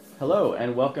Hello,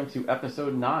 and welcome to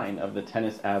episode 9 of the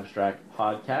Tennis Abstract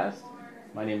podcast.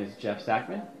 My name is Jeff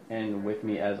Sackman, and with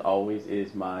me, as always,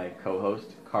 is my co-host,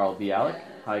 Carl Bialik.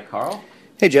 Hi, Carl.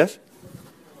 Hey, Jeff.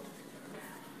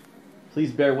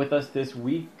 Please bear with us this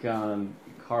week.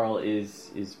 Carl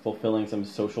is fulfilling some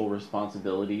social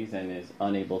responsibilities and is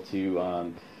unable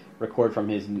to record from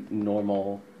his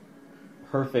normal,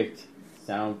 perfect,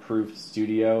 soundproof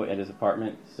studio at his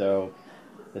apartment, so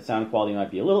the sound quality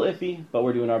might be a little iffy, but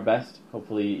we're doing our best.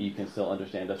 Hopefully you can still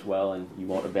understand us well and you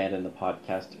won't abandon the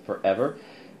podcast forever.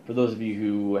 For those of you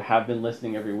who have been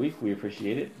listening every week, we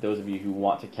appreciate it. Those of you who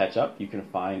want to catch up, you can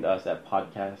find us at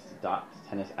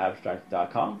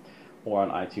podcast.tennisabstract.com or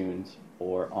on iTunes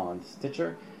or on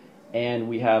Stitcher. And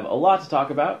we have a lot to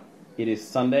talk about. It is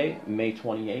Sunday, May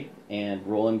 28th, and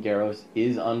Roland Garros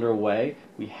is underway.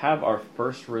 We have our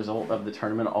first result of the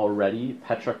tournament already.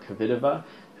 Petra Kvitova,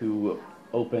 who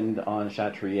opened on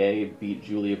Chatrier, beat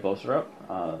Julia Boserup.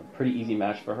 Pretty easy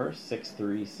match for her,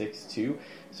 6-3, 6-2.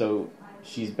 So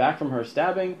she's back from her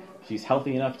stabbing. She's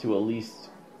healthy enough to at least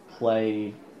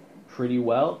play pretty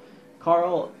well.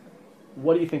 Carl,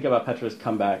 what do you think about Petra's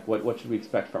comeback? What should we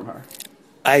expect from her?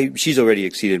 She's already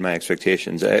exceeded my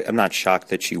expectations. I'm not shocked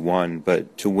that she won,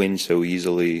 but to win so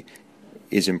easily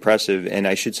is impressive. And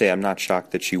I should say I'm not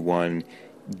shocked that she won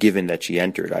given that she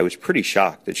entered. I was pretty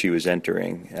shocked that she was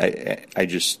entering. I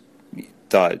just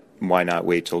thought, why not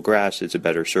wait till grass? It's a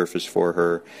better surface for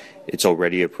her. It's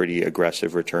already a pretty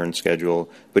aggressive return schedule,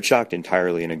 but shocked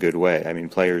entirely in a good way. I mean,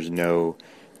 players know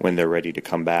when they're ready to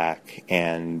come back,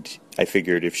 and I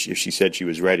figured if she said she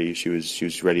was ready, she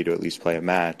was ready to at least play a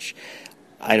match.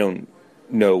 I don't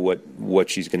know what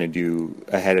she's going to do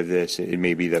ahead of this. It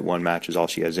may be that one match is all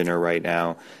she has in her right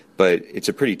now, but it's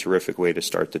a pretty terrific way to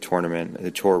start the tournament. The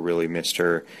tour really missed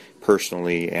her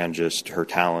personally, and just her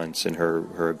talents and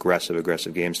her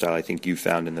aggressive game style. I think you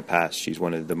found in the past she's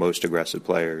one of the most aggressive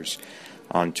players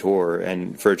on tour.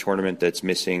 And for a tournament that's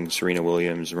missing Serena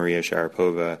Williams, Maria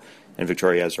Sharapova, and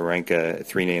Victoria Azarenka,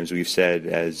 three names we've said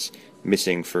as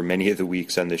missing for many of the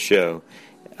weeks on the show,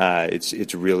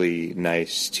 it's really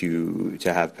nice to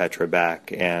have Petra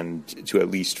back and to, at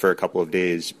least for a couple of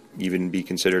days, even be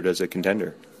considered as a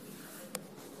contender.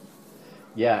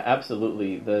 Yeah,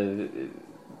 absolutely. The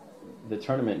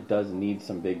tournament does need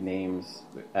some big names.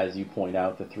 As you point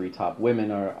out, the three top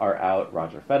women are out.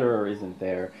 Roger Federer isn't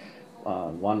there.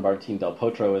 Juan Martín del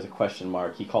Potro is a question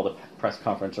mark. He called a press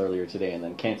conference earlier today and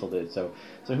then canceled it. So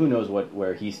who knows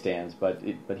where he stands? But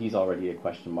he's already a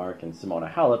question mark. And Simona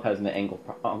Halep has an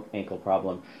ankle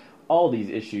problem. All these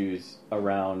issues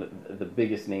around the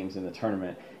biggest names in the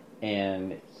tournament.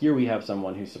 And here we have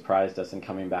someone who surprised us in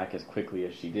coming back as quickly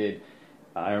as she did.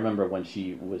 I remember when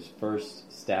she was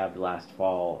first stabbed last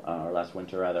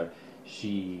winter rather,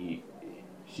 she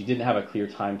didn't have a clear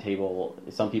timetable.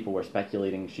 Some people were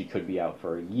speculating she could be out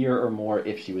for a year or more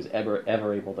if she was ever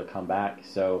able to come back.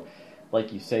 So,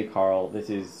 like you say, Carl, this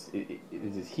is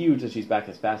huge that she's back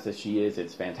as fast as she is.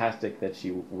 It's fantastic that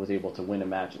she was able to win a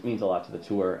match. It means a lot to the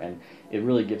tour, and it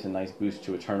really gives a nice boost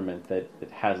to a tournament that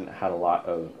hasn't had a lot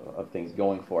of things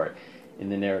going for it in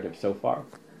the narrative so far.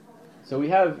 So we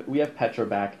have Petra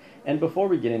back, and before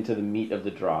we get into the meat of the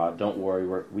draw, don't worry,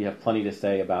 we have plenty to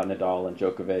say about Nadal and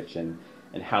Djokovic and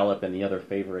Halep and the other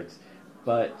favorites.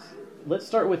 But let's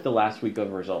start with the last week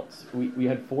of results. We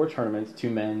had 4 tournaments, 2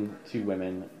 men, 2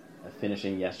 women,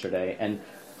 finishing yesterday, and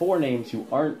 4 names who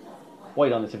aren't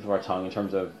quite on the tip of our tongue in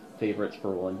terms of favorites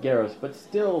for Roland Garros, but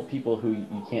still people who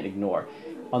you can't ignore.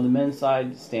 On the men's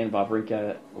side, Stan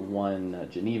Wawrinka won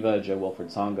Geneva,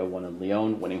 Joe-Wilfried Tsonga won in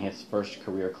Lyon, winning his first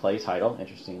career clay title,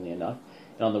 interestingly enough.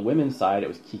 And on the women's side, it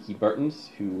was Kiki Bertens,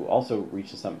 who also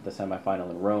reached the semifinal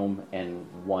in Rome and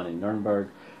won in Nuremberg,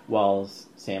 while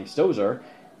Sam Stosur,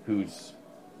 who's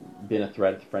been a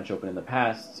threat at the French Open in the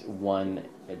past, won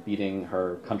beating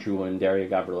her countrywoman Daria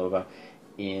Gavrilova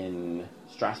in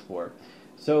Strasbourg.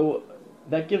 So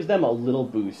that gives them a little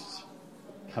boost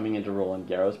coming into Roland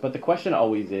Garros, but the question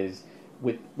always is,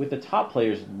 with the top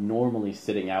players normally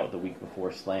sitting out the week before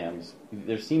slams,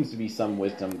 there seems to be some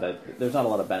wisdom that there's not a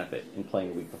lot of benefit in playing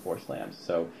the week before slams.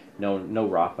 So no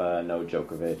Rafa, no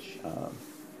Djokovic,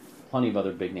 plenty of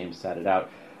other big names sat it out.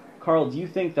 Carl, do you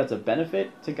think that's a benefit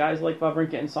to guys like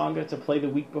Wawrinka and Tsonga to play the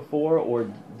week before, or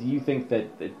do you think that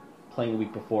playing the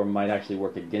week before might actually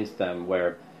work against them,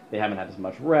 where they haven't had as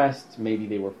much rest, maybe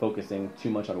they were focusing too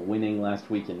much on winning last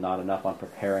week and not enough on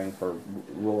preparing for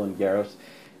Roland Garros?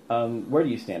 Where do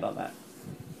you stand on that?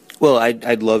 Well,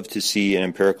 I'd love to see an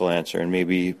empirical answer, and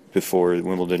maybe before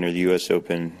Wimbledon or the U.S.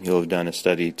 Open, you'll have done a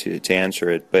study to answer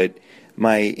it. But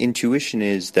My intuition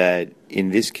is that in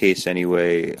this case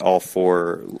anyway, all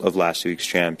four of last week's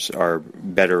champs are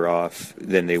better off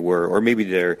than they were, or maybe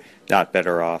they're not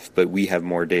better off, but we have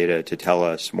more data to tell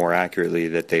us more accurately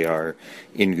that they are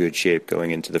in good shape going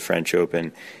into the French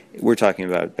Open. We're talking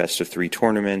about best of three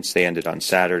tournaments. They ended on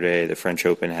Saturday. The French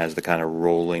Open has the kind of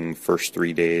rolling first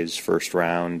 3 days, first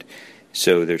round.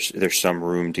 So there's some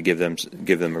room to give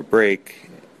them a break.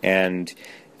 And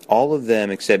all of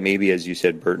them, except maybe, as you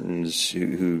said, Bertens,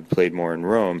 who played more in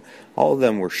Rome, all of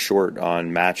them were short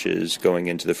on matches going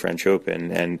into the French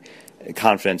Open. And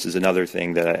confidence is another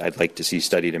thing that I'd like to see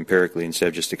studied empirically instead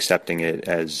of just accepting it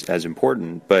as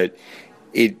important. But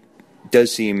it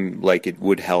does seem like it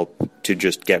would help to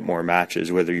just get more matches,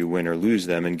 whether you win or lose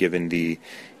them. And given the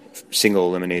single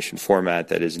elimination format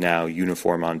that is now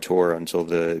uniform on tour until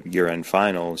the year-end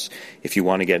finals, if you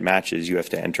want to get matches, you have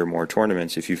to enter more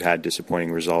tournaments if you've had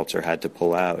disappointing results or had to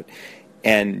pull out.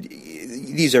 And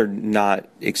these are not,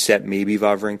 except maybe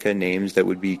Wawrinka, names that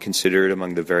would be considered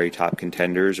among the very top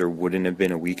contenders or wouldn't have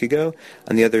been a week ago.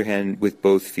 On the other hand, with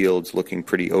both fields looking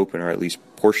pretty open, or at least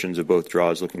portions of both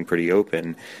draws looking pretty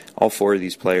open, all four of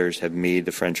these players have made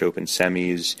the French Open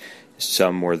semis,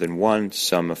 some more than once,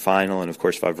 some a final, and of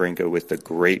course Wawrinka with the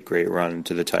great run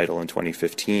to the title in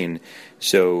 2015.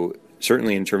 So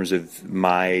certainly in terms of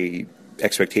my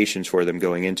expectations for them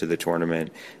going into the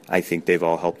tournament, I think they've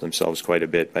all helped themselves quite a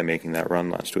bit by making that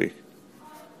run last week.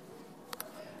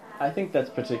 I think that's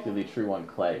particularly true on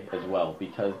clay as well,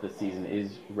 because the season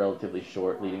is relatively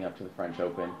short leading up to the French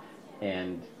Open,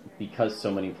 and because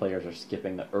so many players are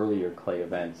skipping the earlier clay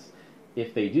events.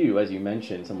 If they do, as you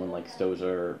mentioned, someone like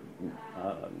Stosur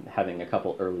having a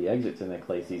couple early exits in the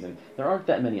clay season, there aren't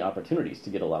that many opportunities to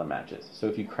get a lot of matches. So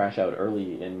if you crash out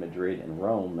early in Madrid and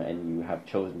Rome and you have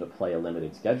chosen to play a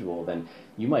limited schedule, then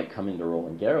you might come into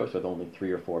Roland Garros with only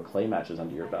 3 or 4 clay matches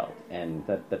under your belt, and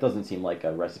that doesn't seem like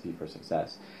a recipe for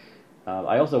success.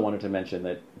 I also wanted to mention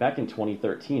that back in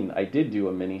 2013, I did do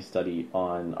a mini study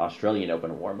on Australian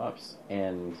Open warm-ups,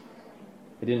 and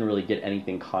I didn't really get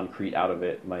anything concrete out of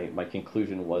it. My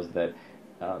conclusion was that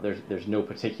there's no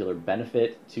particular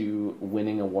benefit to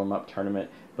winning a warm-up tournament,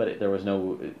 but there was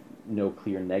no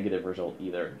clear negative result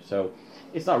either. So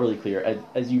it's not really clear.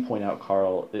 As you point out,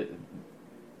 Carl,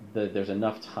 there's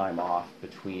enough time off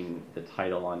between the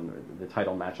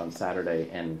title match on Saturday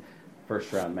and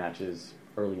first-round matches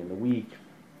early in the week.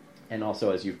 And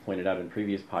also, as you've pointed out in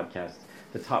previous podcasts,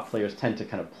 the top players tend to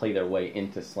kind of play their way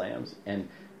into slams. And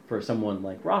for someone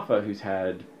like Rafa, who's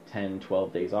had 10,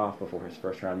 12 days off before his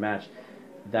first-round match,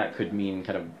 that could mean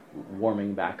kind of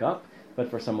warming back up. But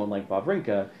for someone like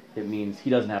Wawrinka, it means he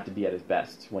doesn't have to be at his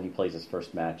best when he plays his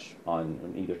first match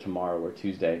on either tomorrow or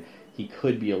Tuesday. He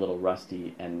could be a little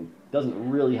rusty and doesn't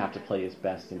really have to play his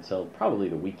best until probably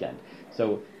the weekend.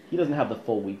 So he doesn't have the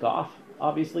full week off,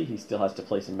 obviously. He still has to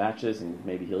play some matches, and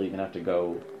maybe he'll even have to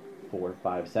go 4 or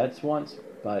 5 sets once.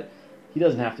 But he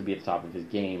doesn't have to be at the top of his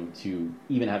game to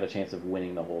even have a chance of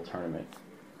winning the whole tournament.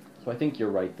 So I think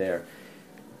you're right there.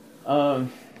 I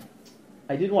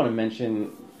did want to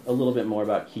mention a little bit more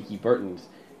about Kiki Bertens.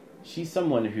 She's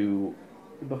someone who,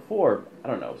 before,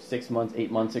 6 months,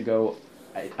 8 months ago,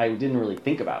 I didn't really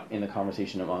think about in the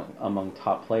conversation among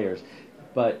top players.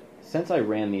 But since I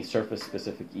ran these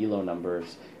surface-specific ELO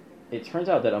numbers, it turns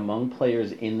out that among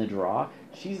players in the draw,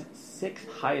 she's 6th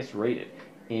highest rated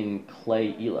in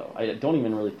clay ELO. I don't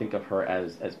even really think of her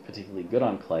as particularly good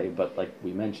on clay, but like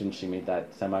we mentioned, she made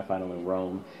that semifinal in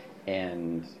Rome,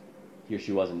 and here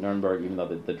she was in Nuremberg, even though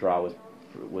the draw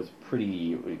was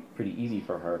pretty easy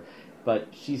for her. But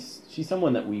she's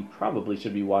someone that we probably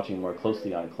should be watching more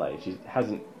closely on clay. She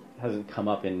hasn't come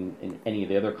up in any of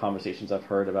the other conversations I've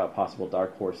heard about possible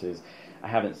dark horses. I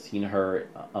haven't seen her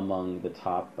among the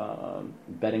top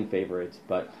betting favorites,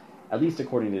 but at least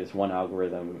according to this one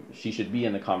algorithm, she should be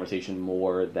in the conversation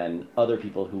more than other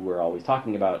people who we're always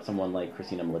talking about, someone like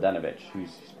Kristina Mladenovic,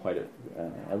 who's quite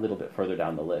a little bit further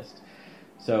down the list.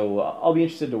 So I'll be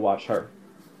interested to watch her.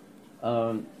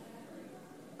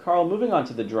 Carl, moving on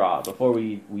to the draw, before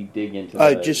we dig into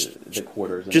the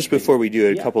quarters. Just before we do,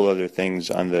 a couple other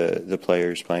things on the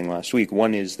players playing last week.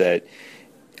 One is that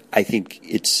I think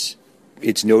it's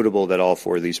notable that all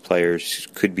 4 of these players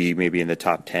could be maybe in the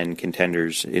top 10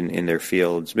 contenders in their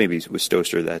fields. Maybe with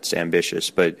Stosur that's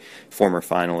ambitious, but former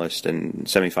finalist and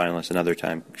semifinalist another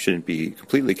time shouldn't be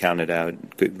completely counted out.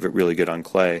 Really good on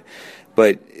clay.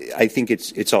 But I think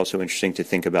it's also interesting to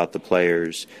think about the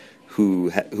players who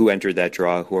entered that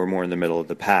draw who are more in the middle of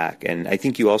the pack. And I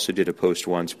think you also did a post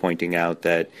once pointing out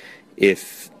that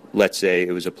if let's say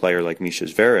it was a player like Misha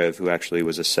Zverev, who actually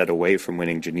was a set away from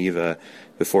winning Geneva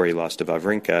before he lost to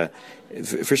Wawrinka.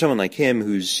 For someone like him,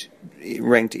 who's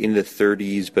ranked in the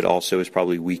 30s, but also is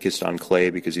probably weakest on clay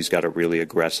because he's got a really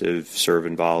aggressive serve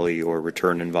and volley or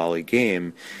return and volley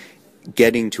game,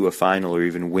 getting to a final or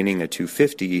even winning a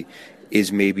 250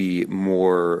 is maybe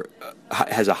more,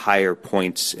 has a higher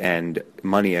points and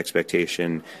money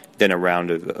expectation than a round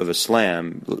of a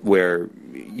slam, where,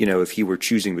 you know, if he were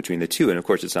choosing between the two, and of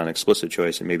course it's not an explicit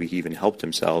choice, and maybe he even helped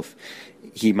himself,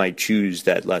 he might choose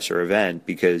that lesser event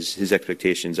because his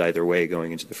expectations either way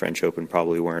going into the French Open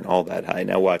probably weren't all that high.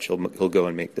 Now watch, he'll go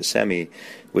and make the semi,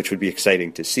 which would be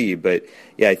exciting to see. But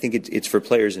yeah, I think it's for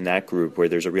players in that group where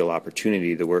there's a real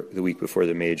opportunity the week before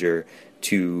the major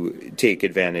to take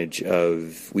advantage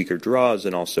of weaker draws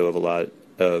and also of a lot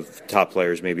of top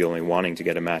players maybe only wanting to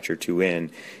get a match or two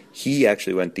in. He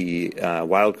actually went the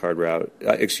wild card route,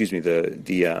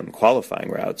 the qualifying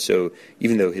route. So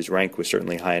even though his rank was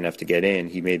certainly high enough to get in,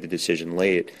 he made the decision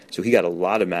late. So he got a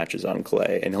lot of matches on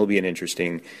clay, and he'll be an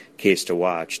interesting case to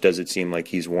watch. Does it seem like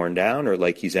he's worn down or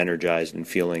like he's energized and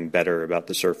feeling better about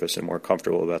the surface and more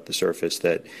comfortable about the surface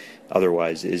that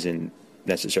otherwise isn't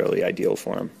necessarily ideal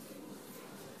for him?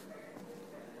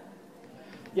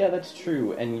 Yeah, that's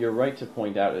true, and you're right to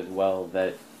point out as well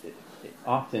that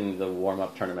often the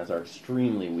warm-up tournaments are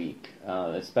extremely weak,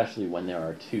 especially when there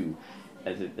are two,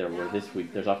 as there were this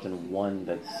week. There's often one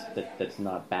that's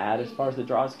not bad as far as the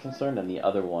draw is concerned, and the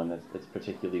other one that's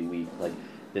particularly weak. Like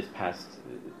this past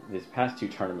two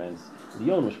tournaments,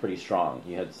 Lyon was pretty strong.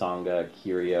 You had Tsonga,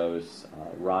 Kyrgios,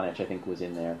 Raonic, I think, was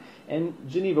in there, and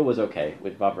Geneva was okay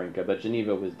with Wawrinka, but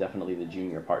Geneva was definitely the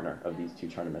junior partner of these two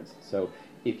tournaments. So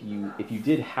if you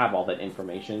did have all that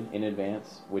information in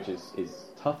advance, which is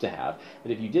tough to have,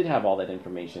 but if you did have all that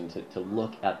information to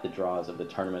look at the draws of the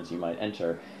tournaments you might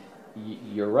enter,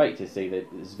 you're right to say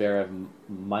that Zverev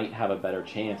might have a better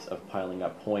chance of piling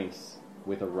up points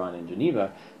with a run in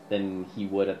Geneva than he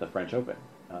would at the French Open.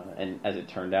 And as it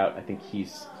turned out, I think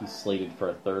he's slated for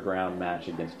a third-round match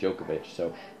against Djokovic.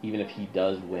 So even if he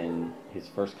does win his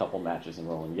first couple matches in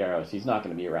Roland Garros, he's not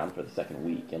going to be around for the second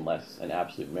week unless an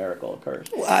absolute miracle occurs.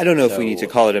 Well, I don't know if we need to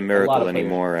call it a miracle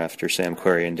anymore after Sam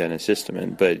Querrey and Dennis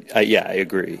Istomin, but yeah, I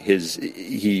agree.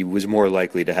 He was more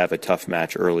likely to have a tough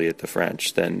match early at the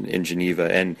French than in Geneva,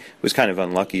 and was kind of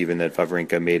unlucky even that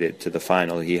Wawrinka made it to the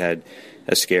final. He had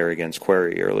a scare against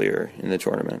Querrey earlier in the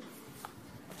tournament.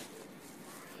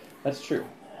 That's true.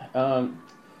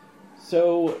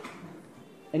 So,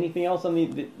 anything else on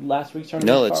the last week's tournament?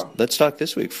 No, let's talk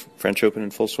this week. French Open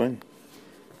in full swing.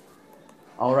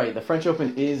 All right, the French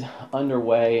Open is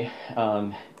underway.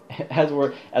 As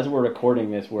we're recording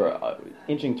this, we're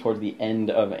inching towards the end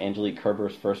of Angelique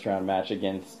Kerber's first round match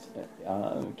against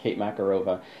Kate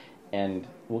Makarova, and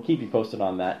we'll keep you posted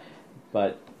on that.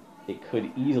 But it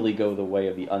could easily go the way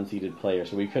of the unseeded player.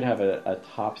 So we could have a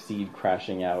top seed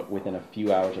crashing out within a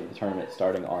few hours of the tournament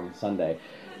starting on Sunday.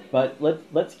 But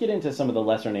let's get into some of the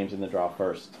lesser names in the draw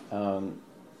first.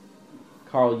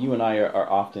 Carl, you and I are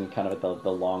often kind of at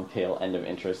the long tail end of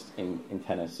interest in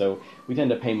tennis. So we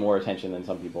tend to pay more attention than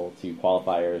some people to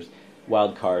qualifiers,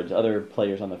 wild cards, other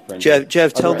players on the fringe.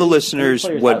 Jeff, tell the listeners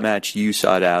what match you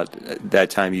sought out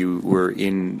that time you were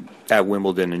at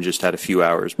Wimbledon and just had a few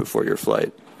hours before your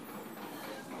flight.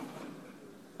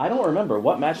 I don't remember.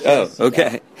 What match did I see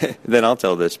okay. Then I'll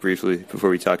tell this briefly before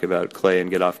we talk about clay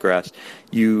and get off grass.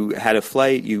 You had a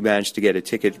flight. You managed to get a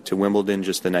ticket to Wimbledon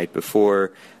just the night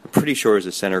before. I'm pretty sure it was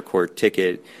a center court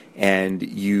ticket. And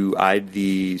you eyed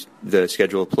the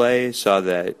schedule of play, saw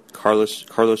that Carlos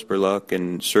Berluc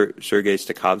and Sergei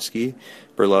Stakhovsky,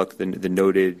 Berluc, the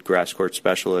noted grass court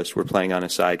specialist, were playing on a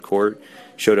side court,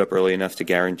 showed up early enough to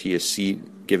guarantee a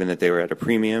seat given that they were at a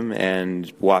premium,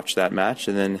 and watched that match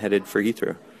and then headed for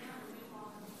Heathrow.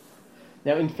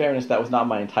 Now, in fairness, that was not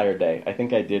my entire day. I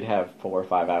think I did have 4 or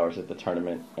 5 hours at the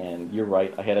tournament, and you're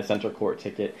right, I had a center court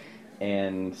ticket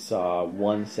and saw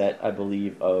one set, I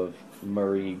believe, of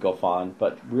Murray-Goffin,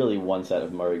 but really one set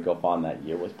of Murray-Goffin that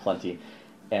year was plenty.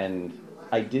 And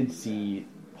I did see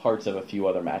parts of a few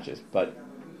other matches, but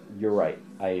you're right.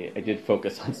 I did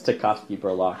focus on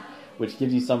Stakhovsky-Berlock, which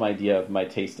gives you some idea of my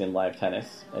taste in live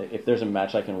tennis. If there's a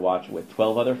match I can watch with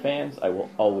 12 other fans, I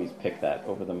will always pick that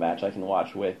over the match I can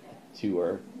watch with 2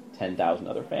 or 10,000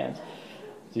 other fans.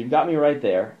 So you've got me right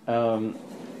there.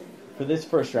 For this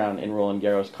first round in Roland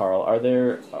Garros, Carl, are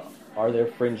there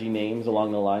fringy names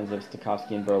along the lines of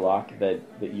Stakhovsky and Berlock that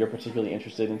you're particularly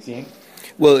interested in seeing?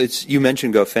 Well, you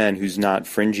mentioned Goffin, who's not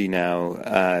fringy now,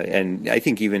 and I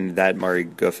think even that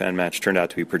Murray-Goffin match turned out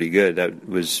to be pretty good. That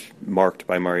was marked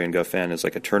by Murray and Goffin as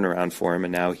like a turnaround for him,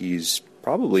 and now he's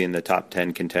probably in the top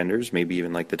 10 contenders, maybe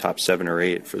even like the top 7 or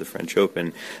 8 for the French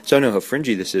Open. So I don't know how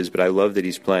fringy this is, but I love that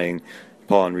he's playing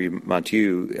Paul-Henri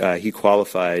Mathieu. He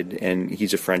qualified, and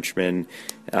he's a Frenchman,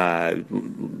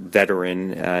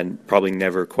 veteran, and probably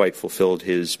never quite fulfilled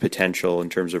his potential in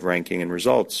terms of ranking and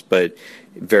results, but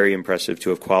very impressive to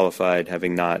have qualified,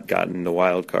 having not gotten the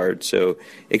wild card. So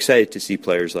excited to see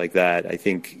players like that. I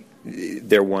think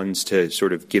they're ones to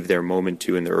sort of give their moment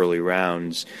to in the early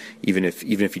rounds, even if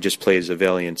he just plays a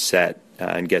valiant set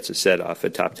and gets a set off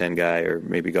a top 10 guy, or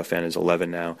maybe Goffin is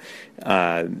 11 now.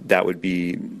 That would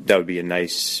be a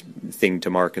nice thing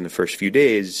to mark in the first few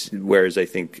days. Whereas I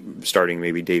think starting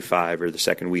maybe day 5 or the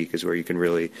second week is where you can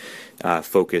really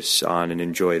focus on and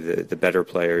enjoy the better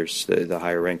players, the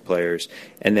higher ranked players.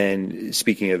 And then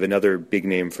speaking of another big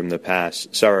name from the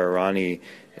past, Sara Errani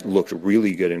looked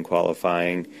really good in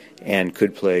qualifying and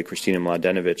could play Kristina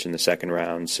Mladenovic in the second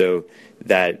round. So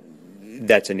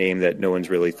that's a name that no one's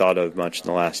really thought of much in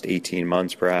the last 18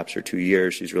 months, perhaps, or 2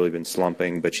 years. She's really been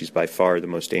slumping, but she's by far the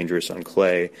most dangerous on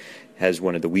clay, has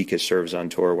one of the weakest serves on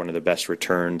tour, one of the best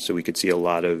returns. So we could see a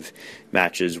lot of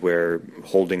matches where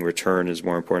holding return is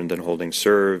more important than holding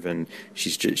serve, and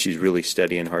she's really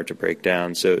steady and hard to break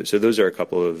down. So those are a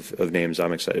couple of names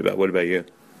I'm excited about. What about you?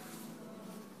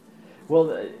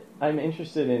 Well, I'm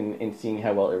interested in seeing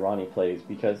how well Errani plays,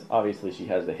 because obviously she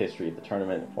has the history of the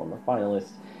tournament, a former finalist,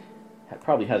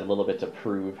 probably has a little bit to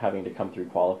prove having to come through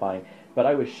qualifying, but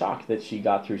I was shocked that she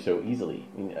got through so easily.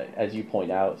 I mean, as you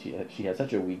point out, she has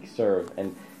such a weak serve,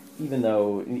 and even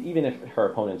if her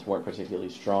opponents weren't particularly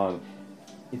strong,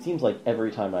 it seems like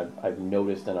every time I've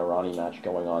noticed an Errani match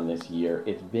going on this year,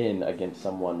 it's been against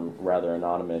someone rather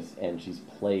anonymous, and she's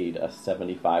played a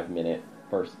 75-minute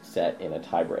first set in a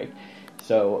tiebreak.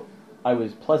 So I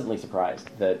was pleasantly surprised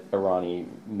that Errani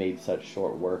made such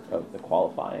short work of the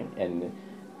qualifying, and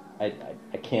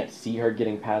I can't see her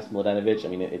getting past Mladenovic. I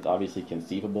mean, it's obviously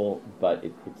conceivable, but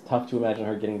it's tough to imagine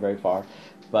her getting very far.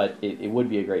 But it would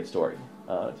be a great story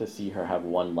to see her have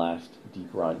one last deep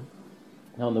run.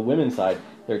 Now, on the women's side,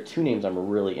 there are 2 names I'm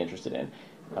really interested in.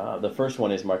 The first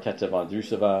one is Marketa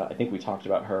Vondrousova. I think we talked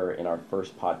about her in our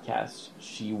first podcast.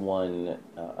 She won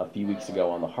a few weeks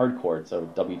ago on the hard courts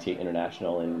of WTA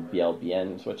International in Biel,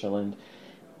 Switzerland.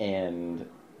 And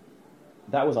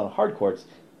that was on hard courts.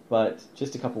 But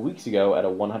just a couple weeks ago at a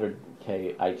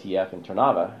 100K ITF in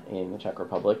Trnava in the Czech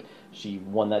Republic, she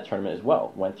won that tournament as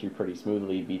well. Went through pretty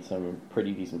smoothly, beat some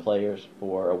pretty decent players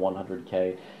for a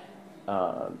 100K.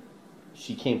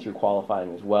 She came through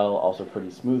qualifying as well, also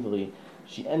pretty smoothly.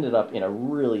 She ended up in a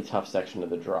really tough section of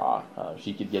the draw.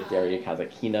 She could get Daria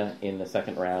Kasatkina in the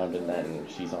second round, and then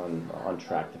she's on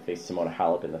track to face Simona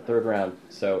Halep in the third round.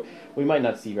 So we might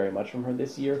not see very much from her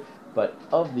this year. But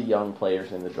of the young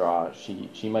players in the draw,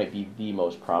 she might be the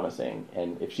most promising.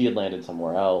 And if she had landed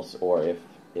somewhere else, or if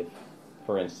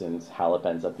for instance, Halep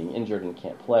ends up being injured and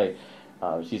can't play,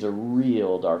 she's a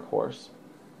real dark horse.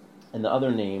 And the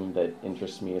other name that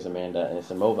interests me is Amanda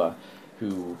Anisimova,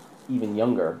 who, even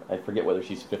younger, I forget whether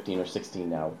she's 15 or 16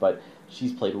 now, but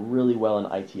she's played really well in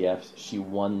ITFs. She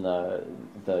won the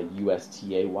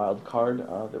USTA wild card,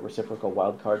 the reciprocal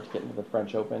wild card to get into the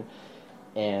French Open.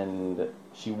 And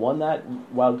she won that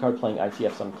wild card playing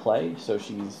ITFs on clay, so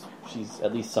she's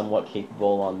at least somewhat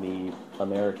capable on the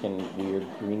American weird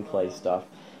green clay stuff.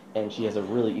 And she has a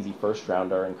really easy first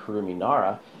rounder in Kurumi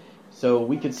Nara. So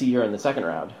we could see her in the second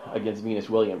round against Venus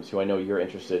Williams, who I know you're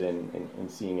interested in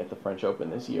seeing at the French Open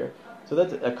this year. So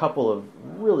that's a couple of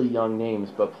really young names,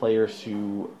 but players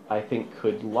who I think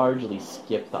could largely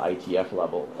skip the ITF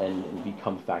level and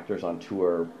become factors on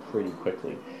tour pretty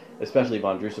quickly. Especially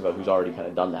Vondrousova, who's already kind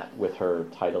of done that with her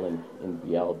title in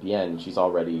BLBN. She's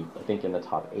already, I think, in the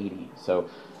top 80. So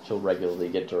she'll regularly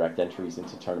get direct entries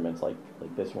into tournaments like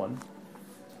this one.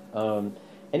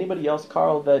 Anybody else,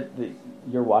 Carl, that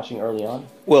you're watching early on?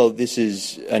 Well, this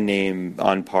is a name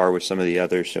on par with some of the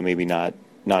others, so maybe not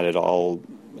at all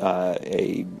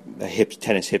a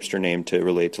tennis hipster name to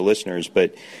relate to listeners,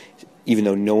 but even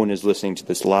though no one is listening to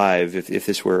this live, if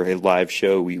this were a live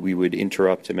show, we would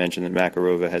interrupt to mention that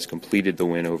Makarova has completed the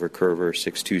win over Kerber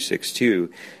 6-2,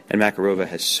 6-2. And Makarova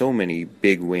has so many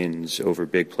big wins over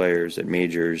big players at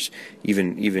majors,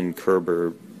 even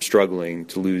Kerber struggling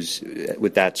to lose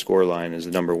with that scoreline as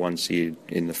the number 1 seed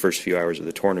in the first few hours of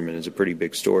the tournament is a pretty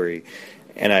big story.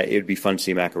 And it would be fun to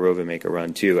see Makarova make a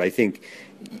run, too. I think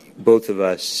both of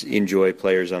us enjoy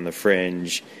players on the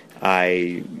fringe.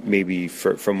 I, maybe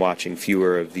from watching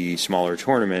fewer of the smaller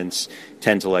tournaments,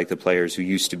 tend to like the players who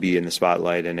used to be in the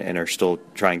spotlight and are still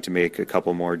trying to make a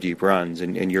couple more deep runs.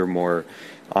 And you're more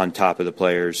on top of the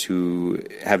players who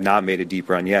have not made a deep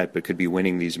run yet, but could be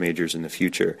winning these majors in the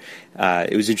future.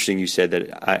 It was interesting you said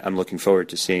that I'm looking forward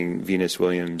to seeing Venus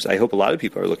Williams. I hope a lot of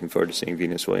people are looking forward to seeing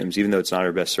Venus Williams, even though it's not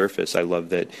her best surface. I love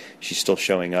that she's still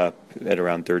showing up at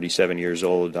around 37 years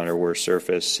old on her worst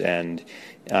surface. And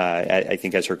I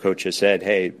think, as her coach has said,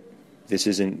 hey, this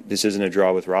isn't a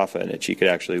draw with Rafa, and that she could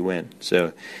actually win.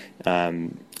 So,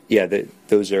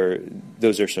 those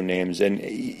are some names. And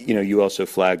you also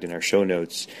flagged in our show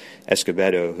notes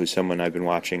Escobedo, who's someone I've been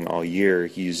watching all year.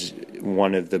 He's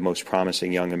one of the most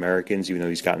promising young Americans, even though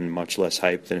he's gotten much less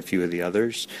hype than a few of the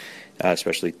others,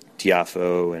 especially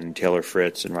Tiafoe and Taylor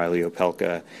Fritz and Riley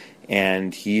Opelka.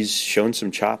 And he's shown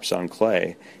some chops on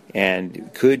clay and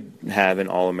could have an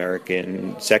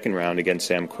All-American second round against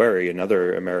Sam Querrey,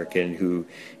 another American who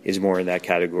is more in that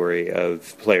category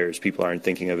of players people aren't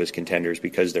thinking of as contenders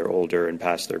because they're older and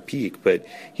past their peak. But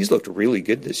he's looked really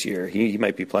good this year. He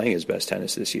might be playing his best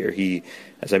tennis this year. He,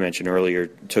 as I mentioned earlier,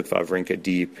 took Wawrinka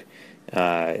deep.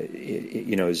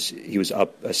 He was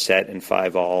up a set and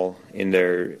 5-all in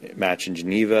their match in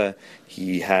Geneva.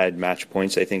 He had match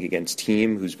points, I think, against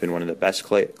Thiem, who's been one of the best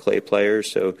clay players.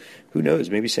 So who knows?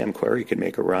 Maybe Sam Querrey could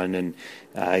make a run, and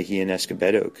he and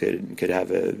Escobedo could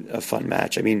have a fun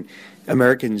match. I mean,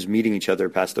 Americans meeting each other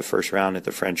past the first round at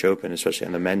the French Open, especially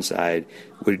on the men's side,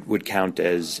 would count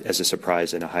as a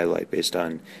surprise and a highlight based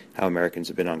on how Americans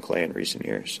have been on clay in recent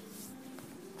years.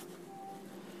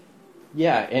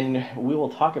 Yeah, and we will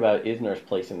talk about Isner's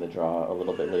place in the draw a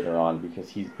little bit later on, because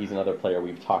he's another player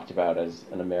we've talked about as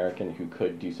an American who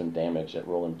could do some damage at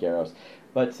Roland Garros.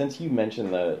 But since you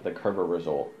mentioned the Kerber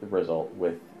result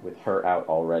with her out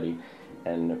already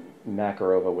and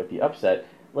Makarova with the upset,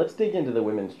 let's dig into the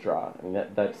women's draw. I mean,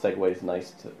 that segues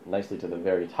nicely to the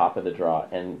very top of the draw.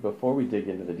 And before we dig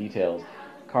into the details,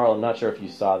 Carl, I'm not sure if you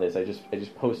saw this. I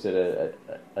just posted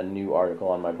a new article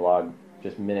on my blog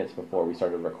just minutes before we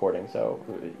started recording, so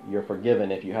you're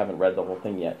forgiven if you haven't read the whole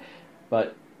thing yet.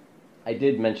 But I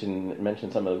did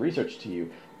mention some of the research to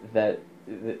you that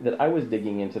I was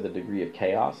digging into the degree of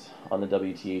chaos on the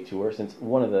WTA Tour, since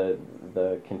one of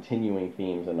the continuing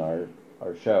themes in our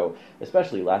show,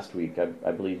 especially last week,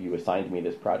 I believe you assigned me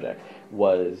this project,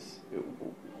 was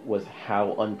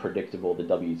how unpredictable the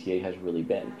WTA has really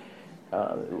been.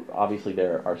 Obviously,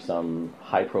 there are some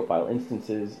high-profile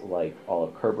instances, like all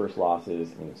of Kerber's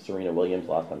losses. I mean, Serena Williams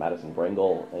lost to Madison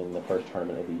Brengle in the first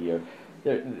tournament of the year.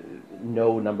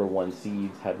 No number one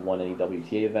seeds had won any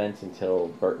WTA events until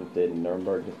Burton did in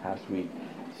Nuremberg this past week.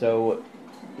 So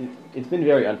it's been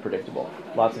very unpredictable.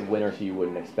 Lots of winners who you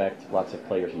wouldn't expect, lots of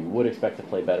players who you would expect to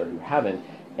play better who haven't.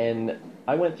 And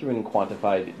I went through and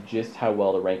quantified just how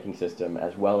well the ranking system,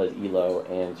 as well as ELO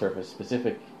and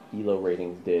surface-specific ELO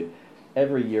ratings, did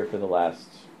every year for the last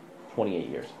 28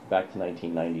 years, back to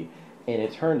 1990. And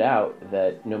it turned out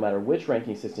that no matter which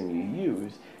ranking system you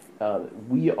use,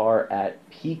 we are at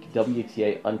peak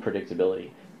WTA unpredictability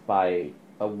by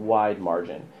a wide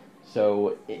margin.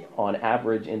 So on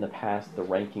average, in the past, the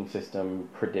ranking system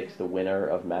predicts the winner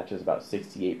of matches about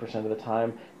 68% of the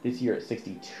time. This year, it's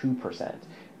 62%.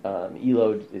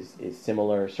 ELO is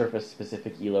similar.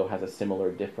 Surface-specific ELO has a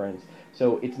similar difference.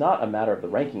 So it's not a matter of the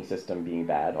ranking system being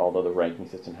bad, although the ranking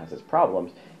system has its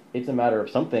problems. It's a matter of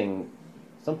something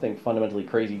fundamentally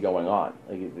crazy going on.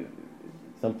 Like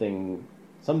something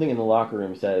in the locker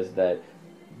room says that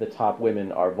the top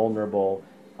women are vulnerable.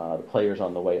 The players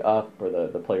on the way up, or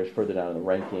the players further down in the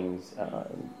rankings,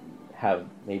 have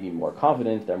maybe more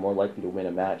confidence. They're more likely to win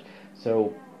a match.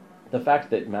 So the fact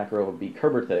that Makarova beat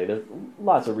Kerber today, there's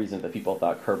lots of reasons that people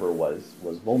thought Kerber was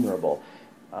vulnerable,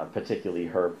 particularly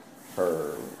her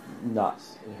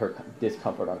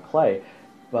discomfort on clay,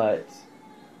 but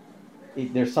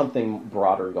there's something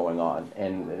broader going on,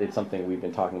 and it's something we've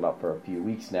been talking about for a few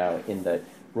weeks now, in that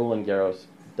Roland Garros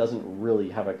doesn't really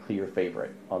have a clear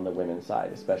favorite on the women's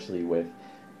side, especially with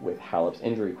Halep's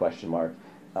injury question mark.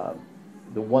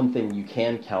 The one thing you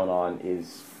can count on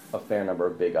is a fair number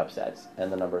of big upsets,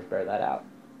 and the numbers bear that out.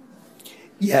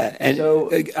 Yeah, and so,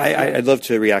 I'd love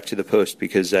to react to the post,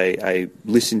 because I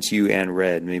listened to you and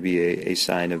read, maybe a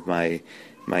sign of my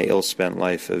ill-spent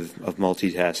life of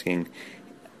multitasking.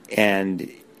 And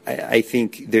I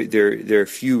think there are a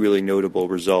few really notable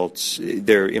results.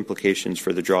 There are implications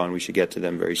for the draw, and we should get to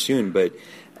them very soon. But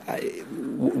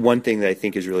one thing that I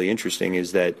think is really interesting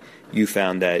is that you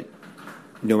found that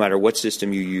no matter what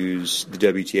system you use, the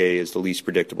WTA is the least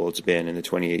predictable it's been in the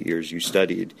 28 years you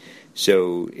studied.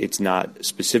 So it's not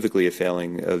specifically a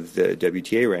failing of the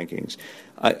WTA rankings.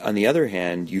 On the other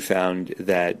hand, you found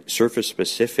that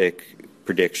surface-specific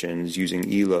predictions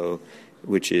using ELO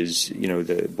which is,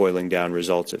 the boiling down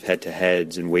results of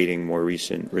head-to-heads and weighting more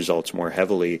recent results more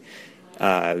heavily.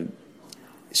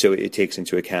 So it takes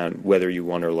into account whether you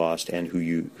won or lost and who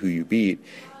you beat,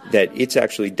 that it's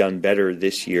actually done better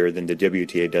this year than the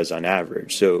WTA does on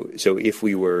average. So if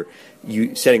we were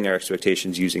setting our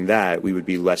expectations using that, we would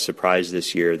be less surprised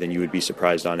this year than you would be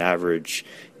surprised on average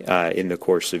in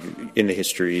the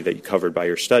history that you covered by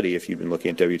your study if you'd been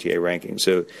looking at WTA rankings.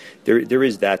 So there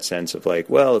is that sense of like,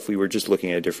 well, if we were just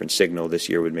looking at a different signal, this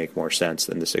year would make more sense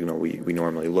than the signal we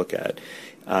normally look at.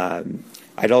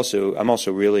 I'm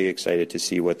also really excited to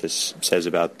see what this says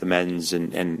about the men's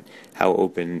and how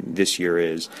open this year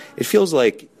is. It feels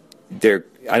like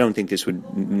I don't think this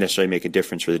would necessarily make a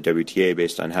difference for the WTA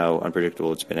based on how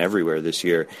unpredictable it's been everywhere this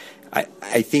year.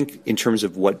 I think in terms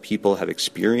of what people have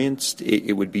experienced,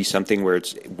 it would be something where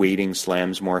it's weighting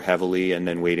slams more heavily and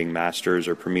then weighting masters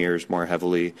or premiers more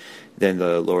heavily than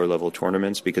the lower level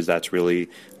tournaments, because that's really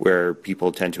where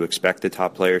people tend to expect the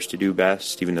top players to do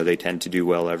best, even though they tend to do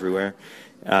well everywhere.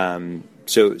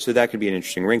 So that could be an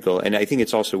interesting wrinkle. And I think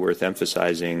it's also worth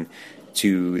emphasizing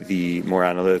to the more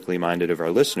analytically minded of our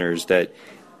listeners that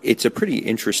it's a pretty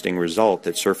interesting result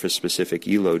that surface-specific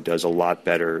ELO does a lot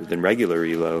better than regular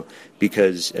ELO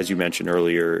because, as you mentioned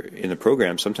earlier in the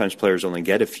program, sometimes players only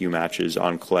get a few matches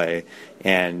on clay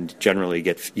and generally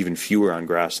get even fewer on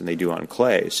grass than they do on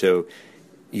clay. So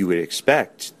you would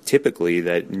expect, typically,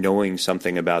 that knowing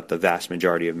something about the vast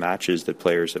majority of matches that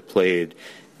players have played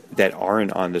that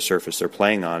aren't on the surface they're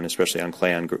playing on, especially on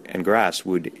clay and grass,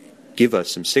 would give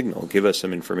us some signal, give us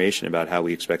some information about how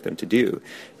we expect them to do.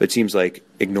 But it seems like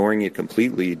ignoring it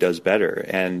completely does better.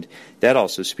 And that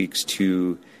also speaks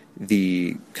to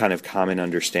the kind of common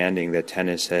understanding that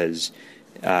tennis has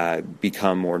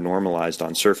become more normalized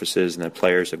on surfaces and that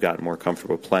players have gotten more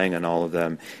comfortable playing on all of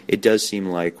them. It does seem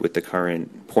like with the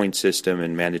current point system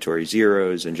and mandatory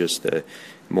zeros and just the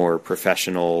more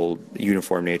professional,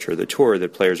 uniform nature of the tour,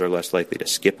 that players are less likely to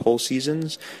skip whole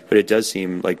seasons. But it does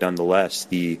seem like, nonetheless,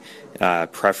 the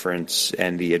preference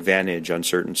and the advantage on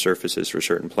certain surfaces for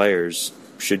certain players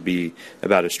should be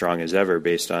about as strong as ever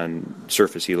based on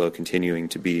surface ELO continuing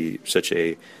to be such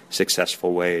a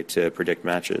successful way to predict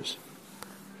matches.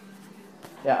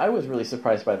 Yeah, I was really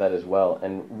surprised by that as well.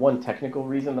 And one technical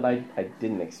reason that I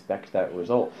didn't expect that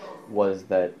result was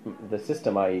that the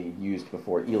system I used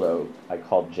before ELO, I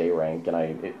called JRank,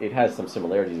 and it has some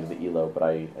similarities with the ELO, but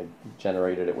I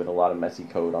generated it with a lot of messy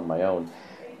code on my own.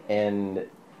 And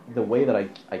the way that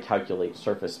I calculate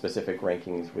surface-specific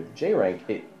rankings with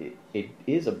JRank, it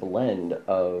is a blend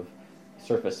of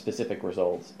surface-specific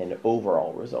results and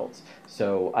overall results.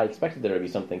 So I expected there to be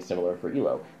something similar for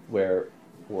ELO, where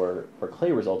for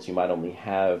clay results, you might only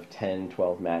have 10,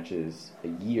 12 matches a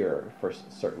year for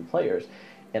certain players.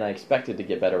 And I expected to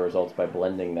get better results by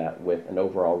blending that with an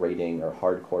overall rating or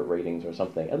hard court ratings or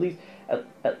something. At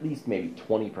least maybe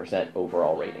 20%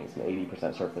 overall ratings, and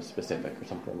 80% surface specific or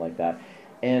something like that.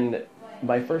 And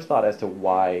my first thought as to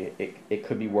why it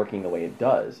could be working the way it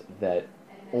does, that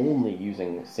only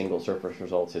using single surface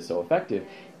results is so effective,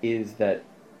 is that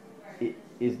it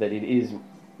is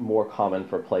more common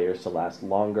for players to last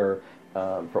longer,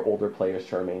 for older players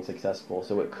to remain successful.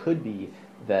 So it could be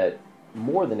that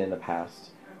more than in the past,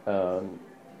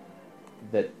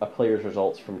 that a player's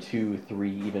results from 2,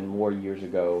 3, even more years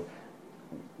ago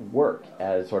work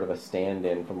as sort of a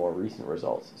stand-in for more recent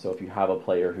results. So if you have a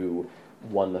player who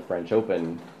won the French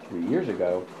Open 3 years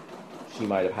ago, she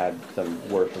might have had some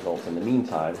worse results in the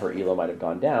meantime. Her ELO might have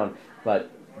gone down, but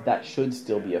that should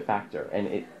still be a factor.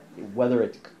 And whether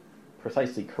it's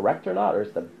precisely correct or not, or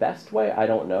it's the best way, I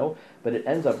don't know, but it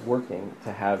ends up working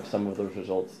to have some of those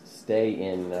results stay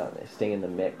in the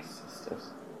mix,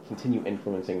 continue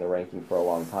influencing the ranking for a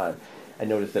long time. I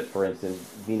noticed that, for instance,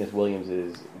 Venus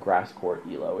Williams' grass court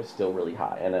ELO is still really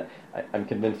high, and I'm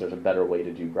convinced there's a better way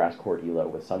to do grass court ELO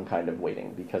with some kind of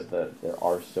weighting because there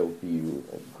are so few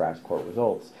grass court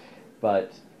results.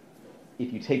 But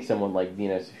if you take someone like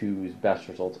Venus, whose best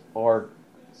results are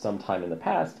sometime in the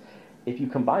past, if you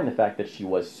combine the fact that she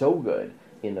was so good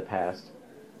in the past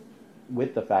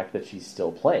with the fact that she's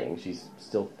still playing, she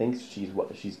still thinks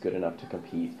she's good enough to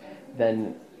compete,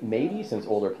 then maybe, since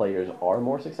older players are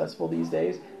more successful these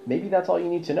days, maybe that's all you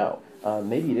need to know.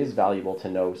 Maybe it is valuable to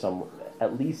know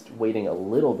at least weighting a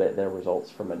little bit their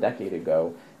results from a decade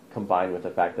ago, combined with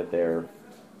the fact that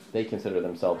they consider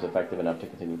themselves effective enough to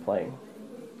continue playing.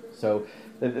 So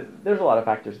there's a lot of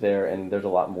factors there, and there's a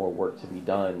lot more work to be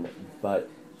done, but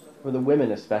for the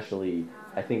women especially,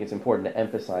 I think it's important to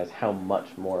emphasize how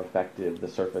much more effective the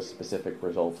surface-specific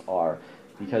results are,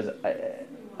 because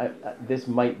this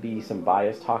might be some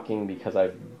bias talking because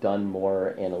I've done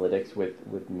more analytics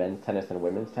with men's tennis than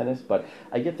women's tennis, but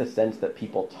I get the sense that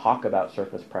people talk about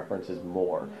surface preferences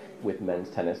more with men's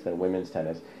tennis than women's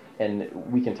tennis. And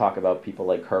we can talk about people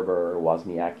like Kerber or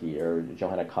Wozniacki or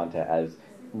Johanna Konta as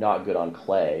not good on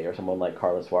clay, or someone like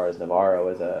Carlos Suarez Navarro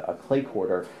as a clay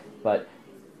quarter, but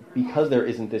because there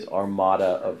isn't this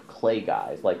armada of clay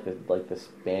guys like the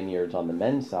Spaniards on the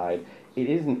men's side, it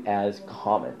isn't as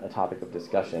common a topic of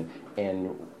discussion.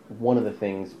 And one of the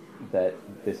things that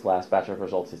this last batch of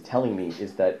results is telling me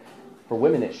is that for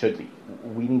women it should be.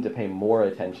 We need to pay more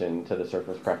attention to the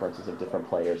surface preferences of different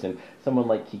players. And someone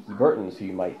like Kiki Bertens, who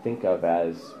you might think of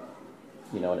as,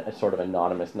 a sort of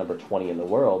anonymous number 20 in the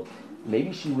world,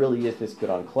 maybe she really is this good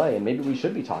on clay, and maybe we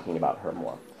should be talking about her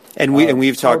more. And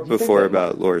we've talked before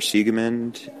about Laura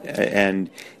Siegemund, and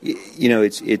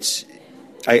it's.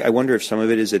 I wonder if some of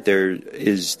it is that there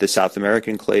is the South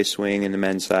American clay swing in the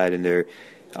men's side, and there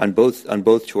on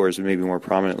both tours, but maybe more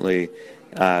prominently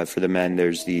for the men,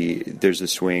 there's the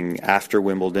swing after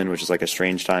Wimbledon, which is like a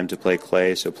strange time to play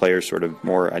clay. So players sort of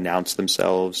more announce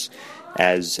themselves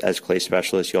as clay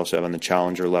specialists. You also have on the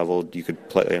challenger level, you could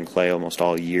play on clay almost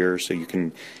all year, so you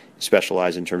can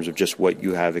specialize in terms of just what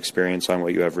you have experience on,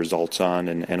 what you have results on,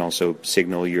 and also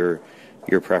signal your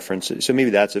preferences. So maybe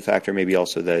that's a factor. Maybe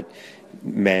also that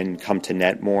men come to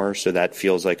net more, so that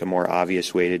feels like a more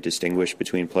obvious way to distinguish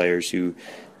between players who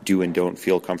do and don't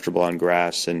feel comfortable on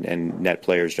grass, and net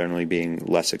players generally being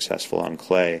less successful on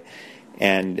clay.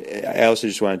 And I also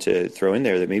just wanted to throw in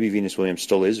there that maybe Venus Williams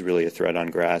still is really a threat on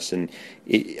grass, and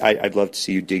I'd love to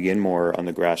see you dig in more on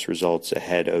the grass results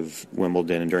ahead of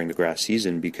Wimbledon and during the grass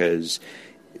season, because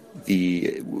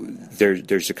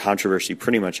there's a controversy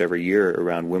pretty much every year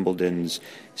around Wimbledon's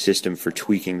system for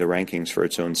tweaking the rankings for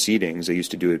its own seedings. They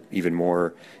used to do it even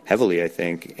more heavily, I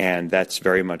think, and that's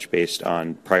very much based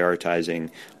on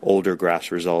prioritizing older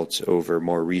grass results over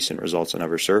more recent results on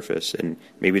other surface. And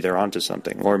maybe they're onto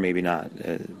something, or maybe not.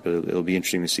 But it'll be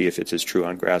interesting to see if it's as true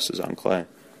on grass as on clay.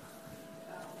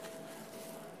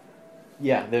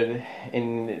 Yeah,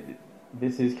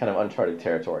 this is kind of uncharted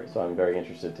territory, so I'm very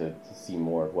interested to see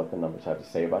more of what the numbers have to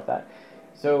say about that.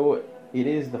 So it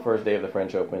is the first day of the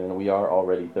French Open, and we are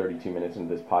already 32 minutes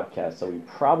into this podcast, so we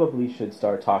probably should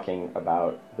start talking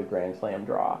about the Grand Slam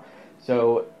draw.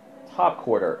 So top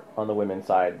quarter on the women's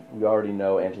side, we already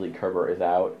know Angelique Kerber is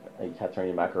out.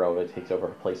 Katerina Makarova takes over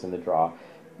her place in the draw.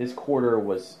 This quarter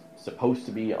was supposed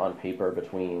to be on paper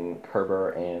between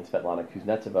Kerber and Svetlana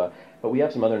Kuznetsova, but we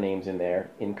have some other names in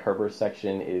there. In Kerber's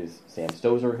section is Sam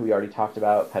Stosur, who we already talked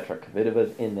about. Petra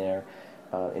Kvitova's in there.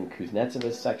 In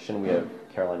Kuznetsova's section, we have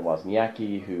Caroline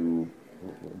Wozniacki, who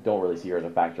don't really see her as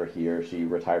a factor here. She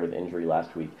retired with injury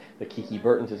last week. But Kiki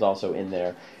Bertens is also in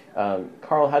there.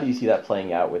 Carl, how do you see that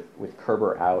playing out with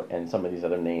Kerber out and some of these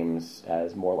other names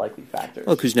as more likely factors?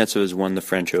 Well, Kuznetsova has won the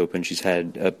French Open. She's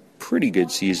had a pretty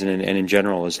good season, and in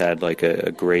general has had like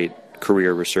a great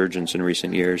career resurgence in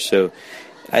recent years. So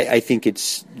I think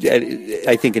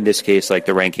in this case, like,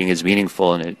 the ranking is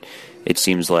meaningful, and it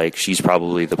seems like she's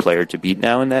probably the player to beat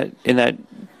now in that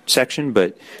section,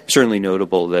 but certainly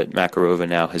notable that Makarova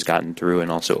now has gotten through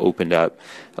and also opened up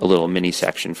a little mini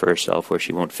section for herself where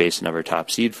she won't face another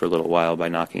top seed for a little while by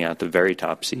knocking out the very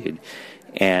top seed.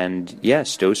 And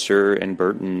yes, Stosur and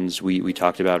Bertens we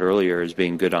talked about earlier as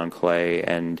being good on clay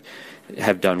and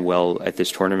have done well at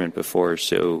this tournament before.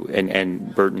 So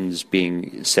and Bertens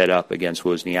being set up against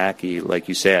Wozniacki, like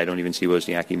you say, I don't even see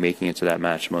Wozniacki making it to that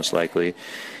match most likely.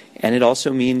 And it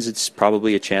also means it's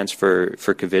probably a chance for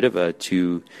Kvitova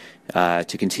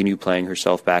to continue playing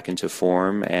herself back into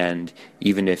form. And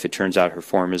even if it turns out her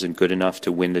form isn't good enough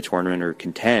to win the tournament or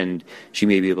contend, she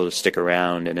may be able to stick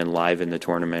around and enliven the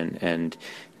tournament and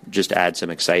just add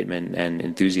some excitement and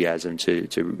enthusiasm to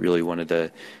really one of the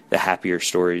happier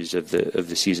stories of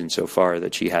the season so far,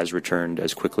 that she has returned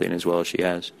as quickly and as well as she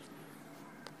has.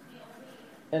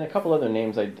 And a couple other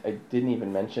names I didn't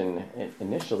even mention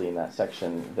initially in that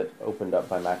section that opened up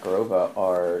by Makarova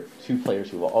are two players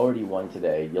who have already won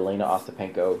today: Yelena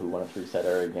Ostapenko, who won a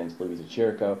three-setter against Luisa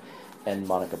Chirico, and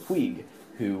Monica Puig,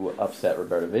 who upset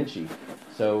Roberta Vinci.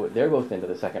 So they're both into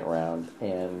the second round,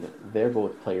 and they're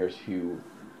both players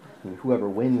whoever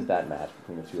wins that match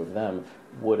between the two of them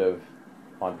would have,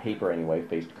 on paper anyway,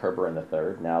 faced Kerber in the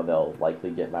third. Now they'll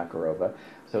likely get Makarova.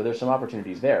 So there's some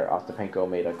opportunities there. Ostapenko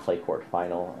made a clay court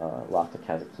final, lost to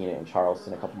Kazatkina in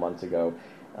Charleston a couple months ago.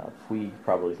 Puig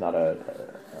probably is not a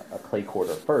clay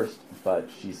courter first, but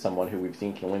she's someone who we've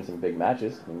seen can win some big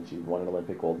matches. I mean, she won an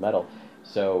Olympic gold medal.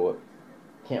 So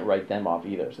can't write them off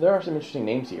either. So there are some interesting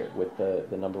names here with the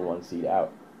number one seed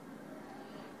out.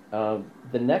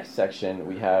 The next section,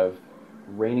 we have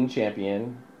reigning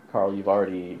champion. Carl, you've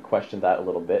already questioned that a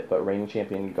little bit, but reigning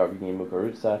champion Garbiñe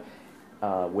Muguruza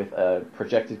with a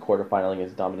projected quarterfinal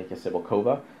against Dominika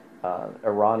Sibylkova.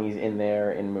 Irani's in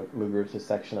there in Muguruza's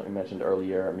section that we mentioned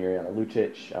earlier. Mirjana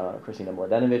Lucic, Kristina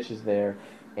Mladenovic is there.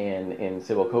 And in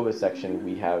Sibylkova's section,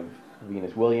 we have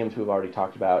Venus Williams, who we've already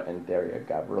talked about, and Daria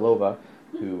Gavrilova,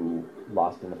 who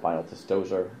lost in the final to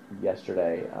Stosur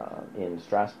yesterday in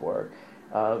Strasbourg.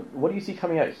 What do you see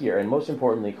coming out here? And most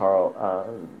importantly,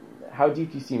 Carl, how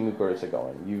deep do you see Muguruza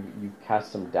going? You've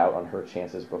cast some doubt on her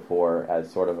chances before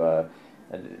as sort of a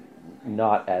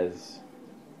not as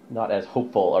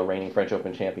hopeful a reigning French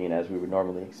Open champion as we would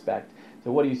normally expect.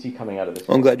 So what do you see coming out of this?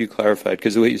 Well, I'm glad you clarified,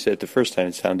 because the way you said it the first time,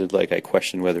 it sounded like I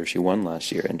questioned whether she won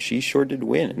last year, and she sure did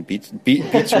win and beat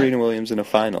Serena Williams in a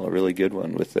final, a really good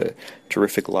one, with a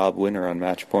terrific lob winner on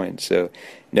match point. So,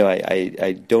 no,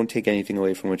 I don't take anything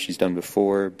away from what she's done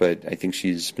before, but I think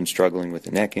she's been struggling with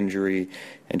a neck injury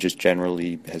and just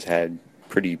generally has had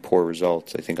pretty poor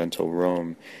results, I think, until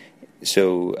Rome.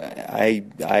 So I,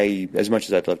 as much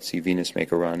as I'd love to see Venus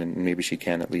make a run, and maybe she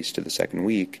can at least to the second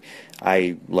week,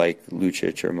 I like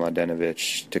Lucic or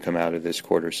Mladenovic to come out of this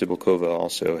quarter. Sibylkova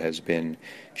also has been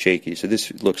shaky. So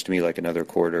this looks to me like another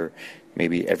quarter.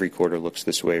 Maybe every quarter looks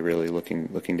this way, really,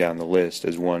 looking down the list,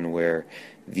 as one where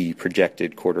the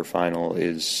projected quarterfinal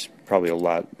is probably a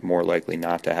lot more likely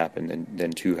not to happen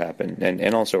than to happen.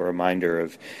 And also a reminder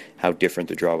of how different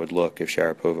the draw would look if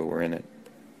Sharapova were in it.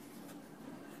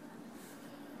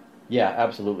 Yeah,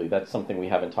 absolutely. That's something we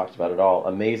haven't talked about at all.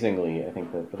 Amazingly, I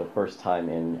think that for the first time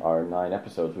in our 9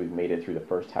 episodes, we've made it through the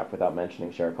first half without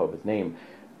mentioning Sharapova's name.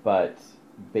 But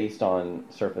based on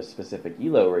surface-specific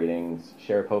ELO ratings,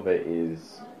 Sharapova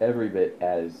is every bit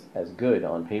as good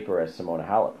on paper as Simona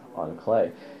Halep on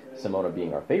clay. Simona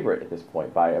being our favorite at this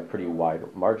point by a pretty wide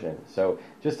margin. So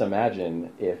just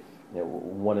imagine if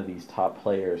one of these top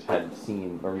players had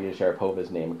seen Maria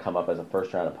Sharapova's name come up as a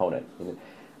first-round opponent.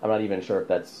 I'm not even sure if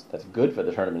that's good for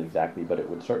the tournament exactly, but it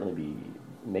would certainly be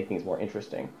make things more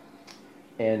interesting.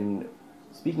 And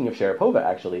speaking of Sharapova,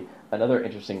 actually, another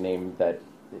interesting name that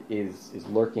is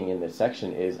lurking in this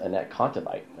section is Anett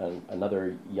Kontaveit,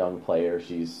 another young player.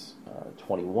 She's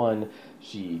 21.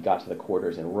 She got to the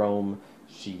quarters in Rome.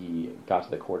 She got to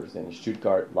the quarters in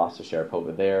Stuttgart, lost to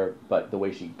Sharapova there. But the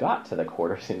way she got to the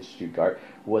quarters in Stuttgart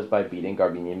was by beating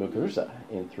Garbiñe Muguruza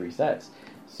in 3 sets.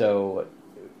 So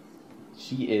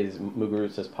she is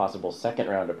Muguruza's possible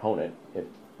second-round opponent,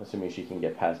 assuming she can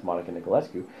get past Monica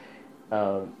Niculescu.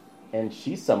 And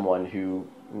she's someone who,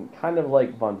 kind of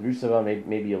like Vondrousova,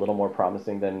 maybe a little more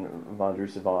promising than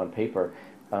Vondrousova on paper,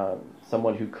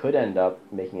 someone who could end up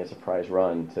making a surprise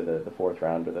run to the 4th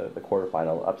round or the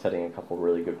quarterfinal, upsetting a couple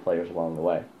really good players along the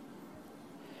way.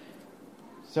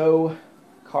 So,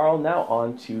 Carl, now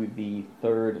on to the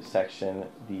 3rd section,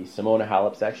 the Simona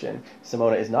Halep section.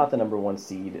 Simona is not the number 1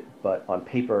 seed, but on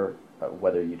paper,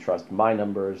 whether you trust my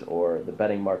numbers or the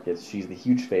betting markets, she's the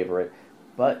huge favorite,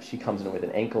 but she comes in with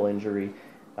an ankle injury.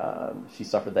 She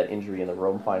suffered that injury in the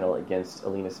Rome final against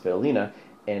Alina Svitolina,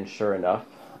 and sure enough,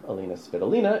 Alina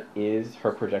Svitolina is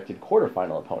her projected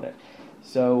quarterfinal opponent.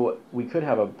 So we could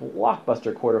have a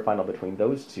blockbuster quarterfinal between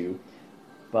those two,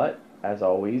 but as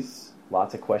always,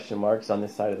 lots of question marks on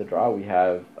this side of the draw. We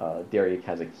have Daria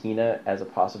Kasatkina as a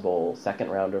possible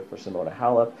second-rounder for Simona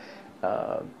Halep.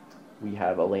 We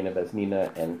have Elena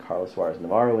Vesnina and Carla Suarez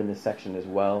Navarro in this section as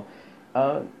well.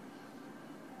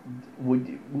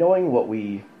 Knowing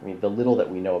the little that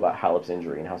we know about Halep's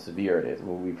injury and how severe it is,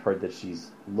 we've heard that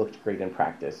she's looked great in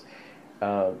practice.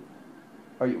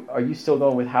 Are you still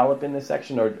going with Halep in this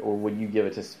section, or would you give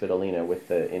it to Svitolina with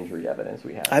the injury evidence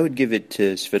we have? I would give it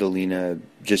to Svitolina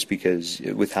just because,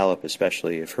 with Halep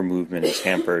especially, if her movement is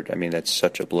hampered, I mean, that's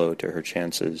such a blow to her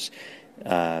chances.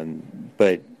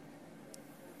 But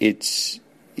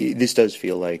this does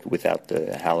feel like, without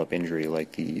the Halep injury,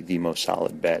 like the most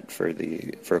solid bet for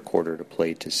a quarter to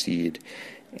play to seed.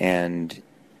 And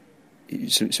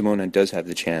Simona does have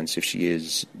the chance, if she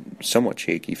is somewhat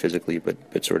shaky physically,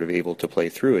 but sort of able to play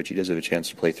through it, she does have a chance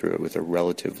to play through it with a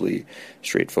relatively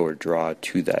straightforward draw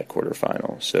to that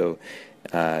quarterfinal. So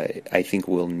I think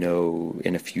we'll know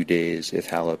in a few days if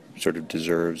Halep sort of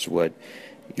deserves what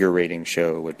your ratings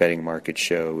show, what betting markets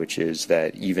show, which is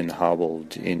that even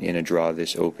hobbled in a draw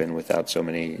this open without so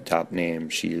many top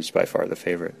names, she is by far the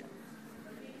favorite.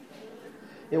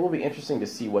 It will be interesting to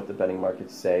see what the betting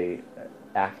markets say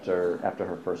after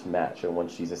her first match and when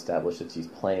she's established that she's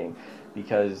playing,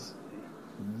 because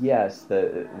yes,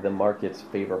 the markets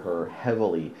favor her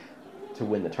heavily to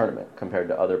win the tournament compared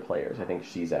to other players. I think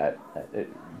she's at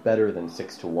better than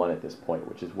 6-1 at this point,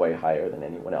 which is way higher than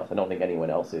anyone else. I don't think anyone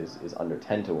else is under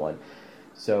 10-1.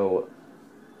 So,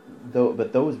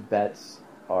 but those bets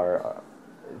are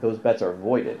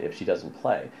voided if she doesn't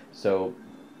play. So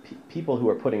people who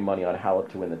are putting money on Halep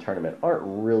to win the tournament aren't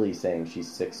really saying she's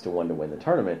 6-1 to win the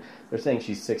tournament. They're saying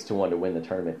she's 6-1 to win the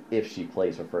tournament if she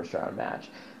plays her first round match.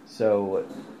 So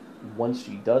once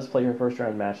she does play her first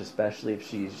round match, especially if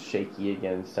she's shaky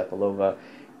against Sepalova,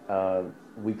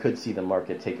 we could see the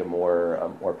market take a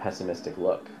more pessimistic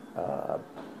look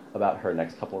about her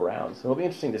next couple rounds. So it'll be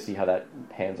interesting to see how that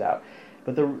pans out.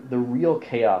 But the real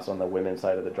chaos on the women's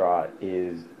side of the draw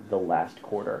is the last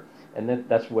quarter. And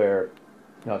that's where,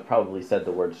 I've probably said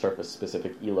the word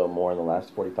surface-specific ELO more in the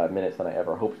last 45 minutes than I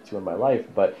ever hoped to in my life.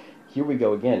 But here we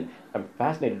go again. I'm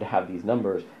fascinated to have these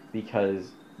numbers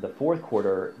because the fourth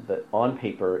quarter, on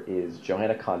paper, is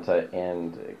Johanna Konta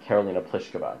and Karolina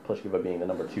Pliskova. Pliskova being the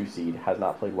number 2 seed, has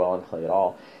not played well in clay at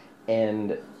all.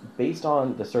 And based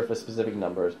on the surface-specific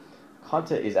numbers,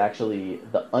 Konta is actually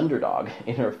the underdog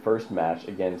in her first match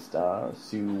against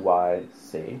Su Wai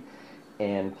Se,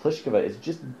 and Pliskova is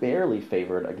just barely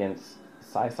favored against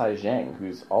Sai Zhang,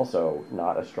 who's also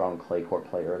not a strong clay court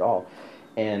player at all.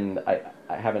 And I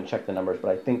haven't checked the numbers, but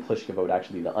I think Pliskova would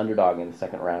actually be the underdog in the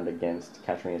second round against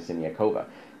Katerina Siniakova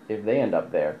if they end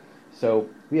up there. So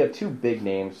we have 2 big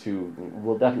names who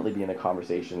will definitely be in the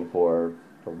conversation for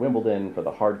Wimbledon, for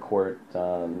the hard court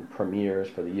premieres,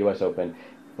 for the U.S. Open.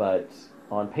 But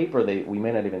on paper, we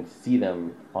may not even see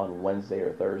them on Wednesday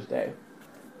or Thursday.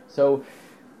 So,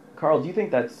 Carl, do you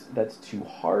think that's too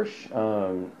harsh?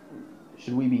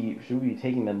 Should we be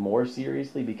taking them more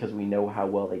seriously because we know how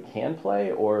well they can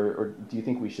play, or do you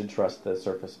think we should trust the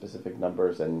surface-specific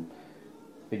numbers and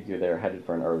figure they're headed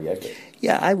for an early exit?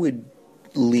 Yeah, I would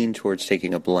lean towards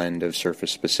taking a blend of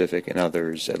surface-specific and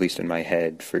others, at least in my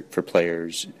head, for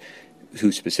players who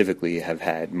specifically have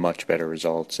had much better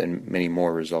results and many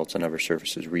more results on other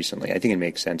surfaces recently. I think it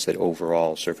makes sense that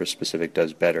overall surface-specific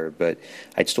does better, but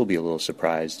I'd still be a little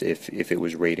surprised if it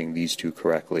was rating these 2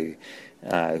 correctly,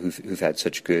 who've had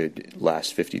such good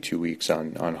last 52 weeks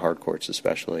on hard courts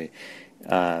especially.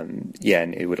 And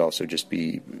it would also just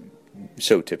be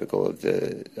so typical of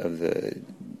the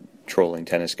trolling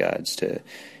tennis gods to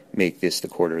make this the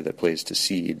quarter that plays to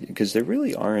seed, because there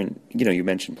really aren't, you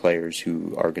mentioned players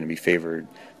who are going to be favored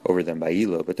over them by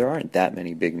ELO, but there aren't that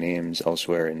many big names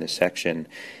elsewhere in this section.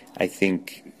 I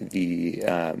think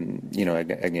Agnieszka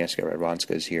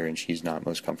Radwanska is here, and she's not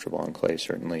most comfortable on clay,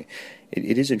 certainly.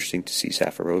 It is interesting to see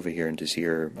Safarova here and to see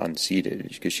her unseeded,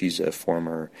 because she's a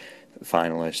former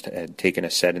finalist, had taken a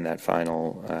set in that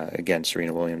final against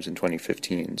Serena Williams in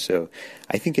 2015. So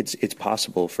I think it's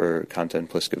possible for Konta and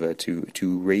Pliskova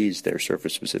to raise their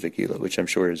surface-specific ELO, which I'm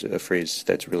sure is a phrase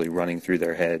that's really running through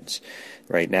their heads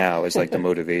right now as like the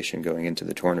motivation going into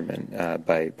the tournament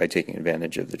by taking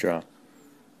advantage of the draw.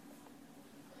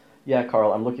 Yeah,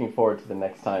 Carl, I'm looking forward to the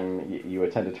next time you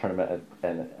attend a tournament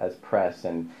as press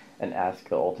and ask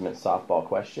the ultimate softball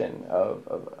question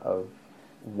of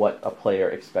what a player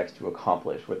expects to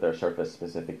accomplish with their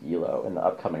surface-specific ELO in the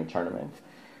upcoming tournament.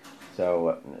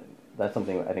 So that's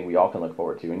something I think we all can look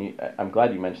forward to. And I'm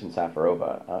glad you mentioned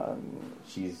Safarova.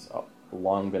 She's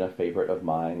long been a favorite of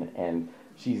mine, and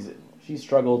she's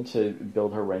struggled to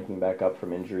build her ranking back up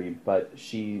from injury, but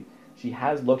she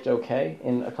has looked okay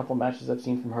in a couple matches I've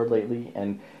seen from her lately,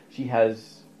 and she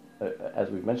has,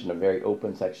 as we've mentioned, a very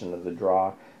open section of the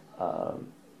draw.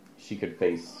 She could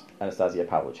face Anastasia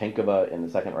Pavlyuchenkova in the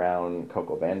second round,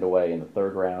 Coco Vandeweghe in the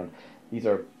third round. These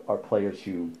are players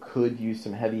who could use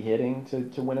some heavy hitting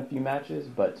to win a few matches,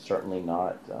 but certainly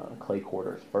not clay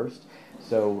quarters first.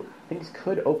 So things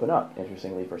could open up,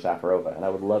 interestingly, for Safarova, and I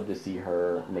would love to see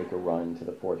her make a run to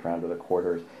the fourth round of the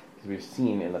quarters, because we've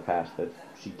seen in the past that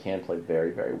she can play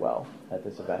very, very well at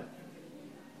this event.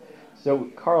 So,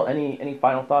 Carl, any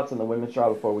final thoughts on the women's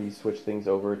draw before we switch things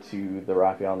over to the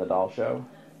Rafael Nadal show?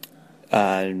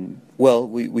 Well,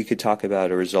 we could talk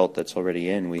about a result that's already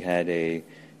in. We had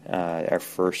our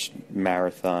first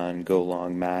marathon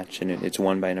go-long match, and it's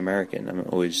won by an American. I'm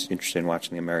always interested in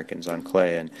watching the Americans on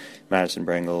clay, and Madison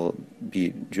Brangle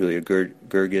beat Julia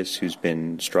Gergis, who's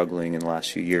been struggling in the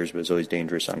last few years, but is always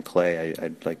dangerous on clay.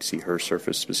 I'd like to see her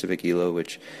surface-specific ELO,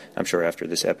 which I'm sure after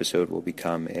this episode will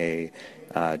become a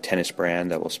tennis brand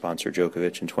that will sponsor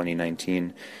Djokovic in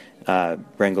 2019.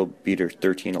 Brangle beat her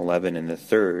 13-11 in the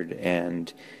third,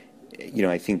 and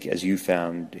I think, as you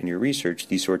found in your research,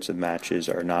 these sorts of matches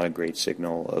are not a great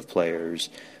signal of players'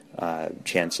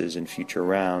 chances in future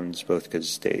rounds, both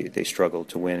because they struggle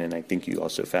to win, and I think you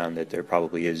also found that there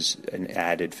probably is an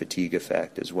added fatigue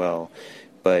effect as well.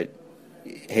 But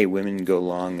hey, women go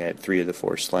long at 3 of the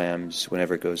 4 slams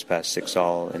whenever it goes past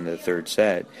 6-all in the third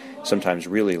set, sometimes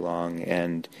really long,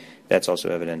 and that's also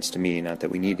evidence to me, not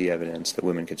that we need the evidence, that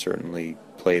women could certainly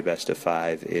play best of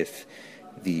 5 if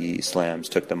the slams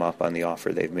took them up on the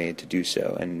offer they've made to do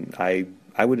so. And I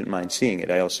wouldn't mind seeing it.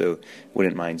 I also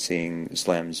wouldn't mind seeing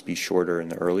slams be shorter in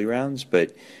the early rounds,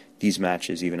 but these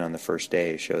matches, even on the first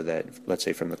day, show that, let's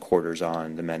say from the quarters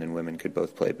on, the men and women could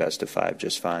both play best of 5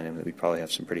 just fine, and we probably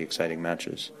have some pretty exciting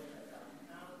matches.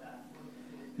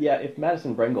 Yeah, if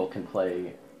Madison Brengle can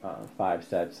play 5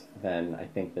 sets, then I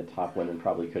think the top women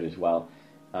probably could as well.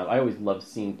 I always love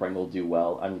seeing Brengle do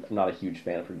well. I'm not a huge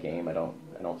fan of her game. I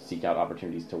don't seek out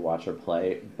opportunities to watch her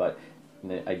play, but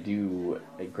I do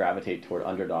gravitate toward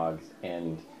underdogs,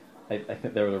 and I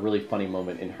think there was a really funny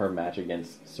moment in her match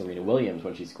against Serena Williams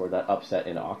when she scored that upset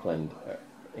in Auckland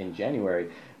in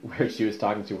January, where she was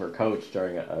talking to her coach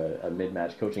during a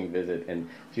mid-match coaching visit, and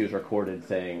she was recorded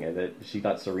saying that she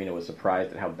thought Serena was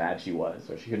surprised at how bad she was,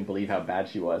 or she couldn't believe how bad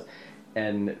she was.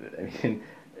 And I mean,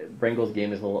 Brengle's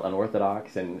game is a little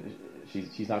unorthodox, and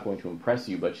she's not going to impress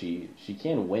you, but she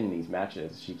can win these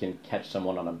matches. She can catch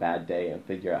someone on a bad day and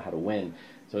figure out how to win.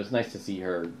 So it's nice to see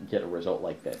her get a result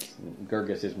like this.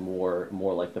 Gerges is more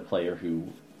like the player who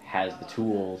has the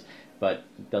tools, but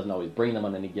doesn't always bring them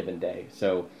on any given day.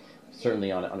 So certainly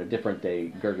on a different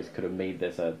day, Gerges could have made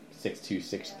this a 6-2,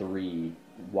 6-3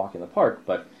 walk in the park,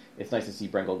 but it's nice to see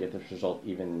Brengle get this result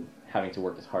even having to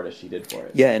work as hard as she did for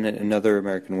it. Yeah, and another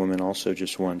American woman also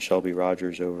just won, Shelby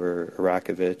Rogers over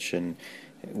Irakovic, and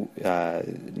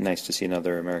nice to see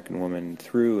another American woman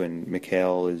through, and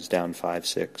Mikhail is down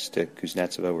 5-6 to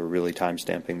Kuznetsova. We're really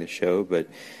time-stamping the show, but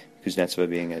Kuznetsova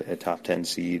being a top 10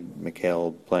 seed,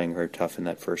 Mikhail playing her tough in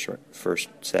that first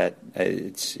set.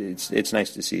 It's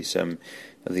nice to see some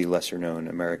of the lesser-known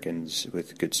Americans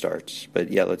with good starts.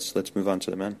 But yeah, let's move on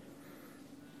to the men.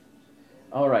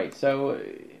 All right, so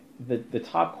the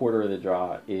top quarter of the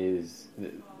draw is,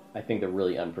 I think, the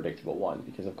really unpredictable one,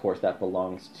 because of course that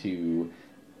belongs to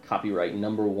copyright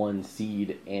number 1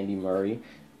 seed Andy Murray.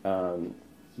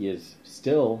 He is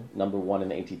still number 1 in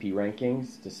the ATP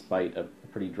rankings, despite a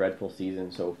pretty dreadful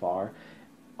season so far.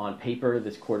 On paper,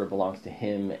 this quarter belongs to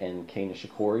him and Kei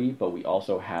Nishikori, but we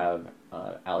also have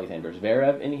Alexander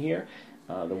Zverev in here,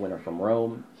 the winner from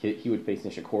Rome. He would face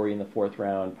Nishikori in the 4th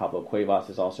round. Pablo Cuevas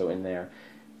is also in there.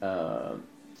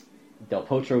 Del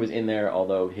Potro is in there,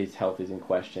 although his health is in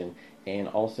question. And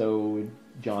also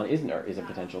John Isner is a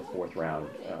potential 4th round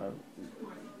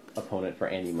opponent for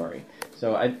Andy Murray.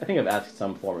 So I think I've asked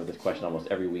some form of this question almost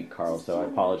every week, Carl, so I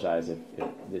apologize if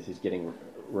this is getting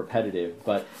repetitive.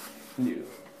 But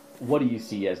what do you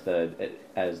see as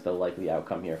the likely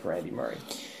outcome here for Andy Murray?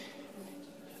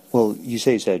 Well, you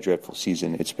say he's had a dreadful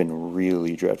season. It's been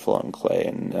really dreadful on clay,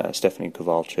 and Stephanie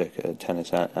Kowalczyk, a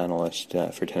tennis analyst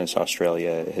for Tennis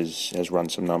Australia, has run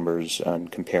some numbers on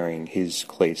comparing his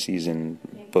clay season,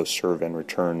 both serve and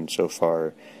return so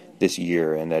far this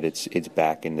year, and that it's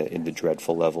back in the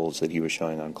dreadful levels that he was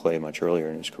showing on clay much earlier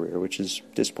in his career, which is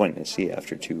disappointing to see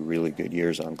after 2 really good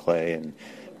years on clay and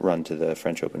run to the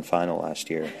French Open final last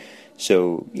year.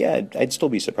 So, yeah, I'd still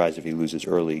be surprised if he loses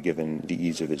early given the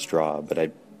ease of his draw, but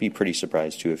I'd be pretty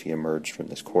surprised, too, if he emerged from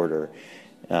this quarter,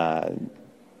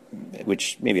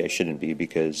 which maybe I shouldn't be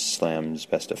because Slam's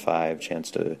best of 5,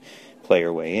 chance to play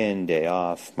her way in, day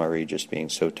off, Murray just being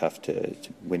so tough to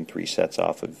win 3 sets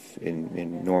off of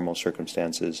in normal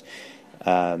circumstances.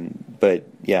 But,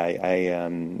 yeah,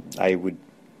 I would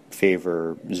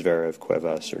favor Zverev,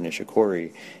 Cuevas, or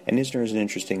Nishikori. And Isner is an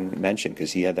interesting mention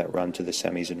because he had that run to the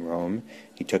semis in Rome.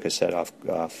 He took a set off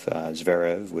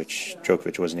Zverev, which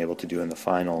Djokovic wasn't able to do in the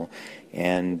final.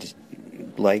 And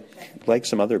like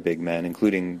some other big men,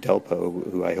 including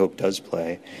Delpo, who I hope does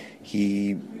play,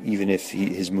 he, even if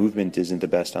his movement isn't the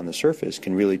best on the surface,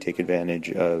 can really take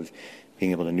advantage of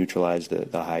being able to neutralize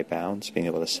the high bounce, being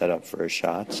able to set up for his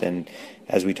shots. And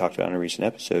as we talked about in a recent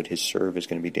episode, his serve is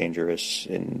going to be dangerous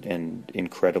and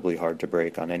incredibly hard to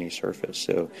break on any surface.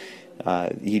 So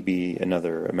he'd be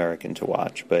another American to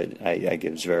watch, but I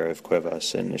give Zverev,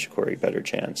 Cuevas, and Nishikori better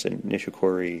chance. And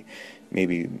Nishikori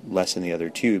maybe less than the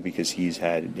other two because he's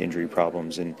had injury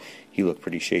problems, and he looked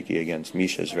pretty shaky against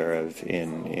Misha Zverev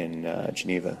in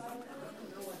Geneva.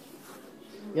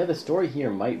 Yeah, the story here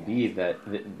might be that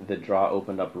the draw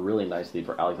opened up really nicely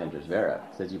for Alexander Zverev.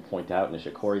 As you point out,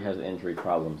 Nishikori has injury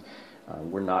problems.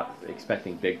 We're not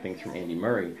expecting big things from Andy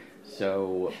Murray.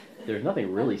 So there's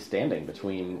nothing really standing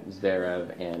between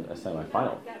Zverev and a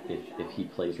semifinal if he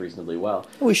plays reasonably well.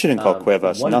 We shouldn't call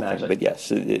Cuevas nothing, but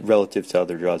yes, relative to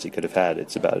other draws he could have had,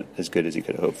 it's about as good as he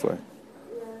could have hoped for.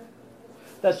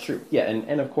 That's true. Yeah,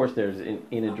 and of course, there's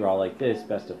in a draw like this,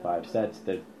 best of 5 sets,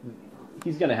 that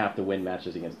he's going to have to win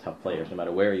matches against tough players, no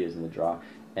matter where he is in the draw.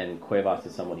 And Cuevas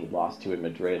is someone he lost to in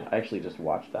Madrid. I actually just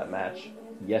watched that match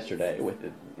yesterday. With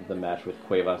the match with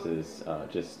Cuevas's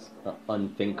just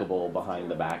unthinkable behind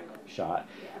the back shot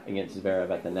against Zverev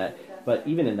at the net. But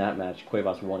even in that match,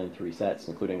 Cuevas won in 3 sets,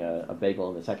 including a bagel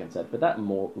in the second set. But that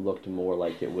looked more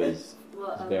like it was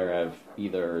Zverev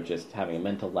either just having a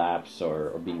mental lapse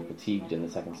or being fatigued in the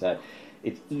second set.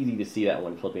 It's easy to see that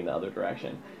when flipping the other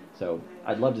direction. So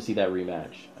I'd love to see that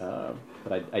rematch.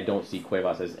 But I don't see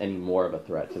Cuevas as any more of a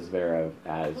threat to Zverev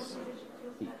as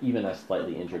even a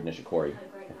slightly injured Nishikori,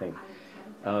 I think.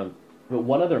 But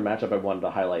one other matchup I wanted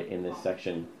to highlight in this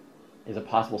section is a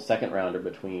possible second rounder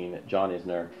between John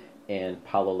Isner and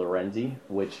Paolo Lorenzi,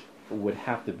 which would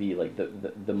have to be like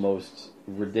the most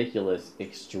ridiculous,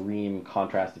 extreme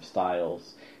contrast of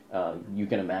styles you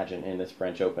can imagine in this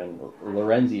French Open.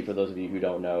 Lorenzi, for those of you who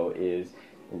don't know, is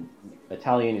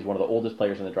Italian. He's one of the oldest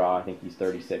players in the draw. I think he's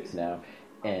 36 now,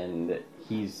 and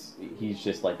he's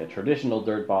just like a traditional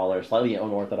dirt baller, slightly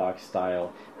unorthodox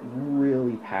style,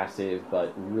 really passive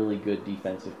but really good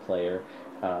defensive player.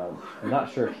 I'm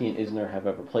not sure if he and Isner have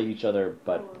ever played each other,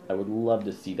 but I would love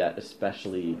to see that,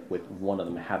 especially with one of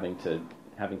them having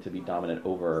to be dominant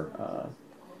over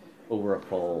a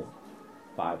full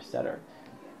 5-setter.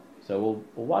 So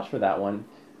we'll watch for that one.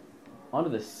 On to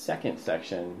the second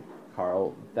section,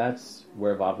 Carl. That's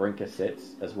where Wawrinka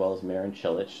sits, as well as Marin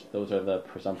Cilic. Those are the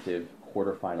presumptive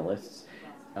quarterfinalists.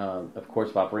 Of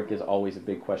course, Wawrinka is always a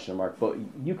big question mark, but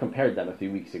you compared them a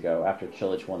few weeks ago after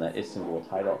Cilic won that Istanbul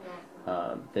title.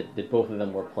 That both of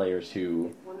them were players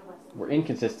who were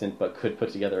inconsistent but could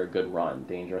put together a good run,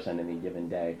 dangerous on any given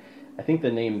day. I think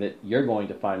the name that you're going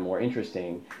to find more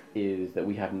interesting is that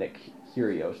we have Nick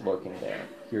Kyrgios lurking there.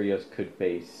 Kyrgios could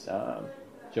face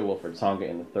Jo-Wilfried Tsonga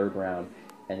in the 3rd round,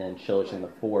 and then Cilic in the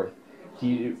 4th.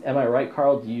 Am I right,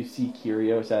 Carl? Do you see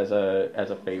Kyrgios as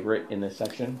a favorite in this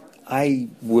section? I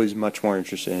was much more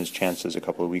interested in his chances a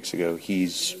couple of weeks ago.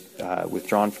 He's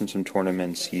withdrawn from some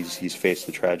tournaments. He's faced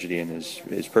the tragedy in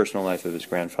his personal life of his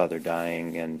grandfather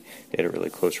dying, and they had a really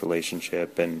close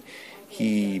relationship. And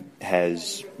he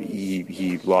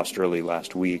lost early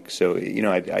last week. So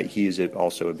he is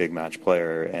also a big match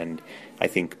player, and I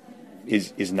think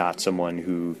is not someone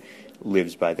who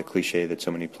lives by the cliche that so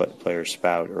many players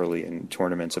spout early in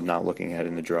tournaments of not looking ahead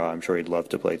in the draw. I'm sure he'd love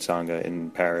to play Tsonga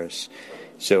in Paris.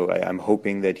 So I'm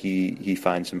hoping that he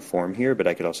finds some form here, but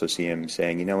I could also see him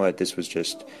saying, you know what, this was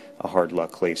just a hard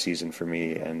luck clay season for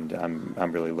me, and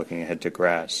I'm really looking ahead to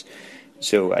grass.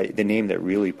 So the name that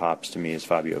really pops to me is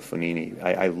Fabio Fognini.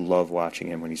 I love watching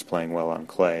him when he's playing well on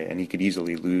clay, and he could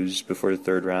easily lose before the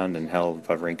 3rd round, and hell,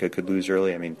 Wawrinka could lose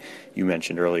early. I mean, you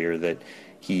mentioned earlier that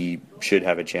he should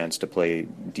have a chance to play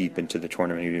deep into the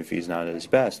tournament even if he's not at his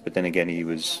best. But then again, he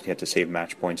had to save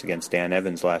match points against Dan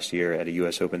Evans last year at a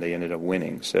U.S. Open they ended up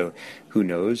winning. So who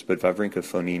knows? But Wawrinka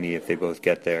Fognini, if they both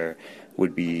get there,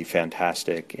 would be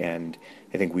fantastic. And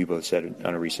I think we both said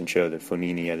on a recent show that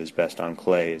Fognini at his best on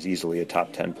clay is easily a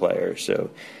top 10 player.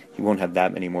 So he won't have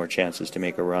that many more chances to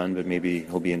make a run, but maybe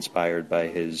he'll be inspired by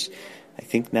his, I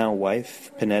think now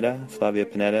wife, Flavia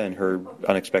Pennetta, and her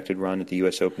unexpected run at the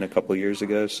U.S. Open a couple of years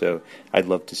ago. So I'd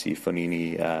love to see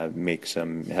Fognini make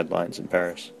some headlines in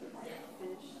Paris.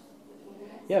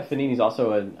 Yeah, Fognini's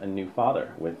also a new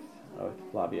father with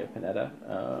Flavia Pennetta.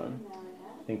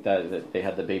 I think that they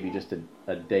had the baby just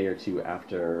a day or two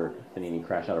after Fognini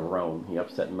crashed out of Rome. He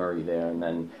upset Murray there and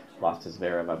then lost to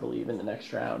Zverev, I believe, in the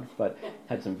next round. But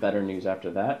had some better news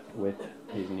after that with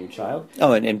his new child.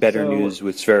 Oh, and better news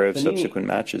with Zverev's subsequent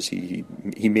matches. He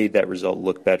made that result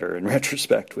look better in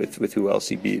retrospect with who else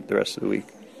he beat the rest of the week.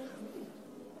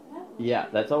 Yeah,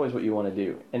 that's always what you want to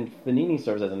do. And Fognini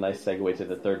serves as a nice segue to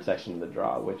the 3rd section of the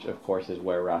draw, which, of course, is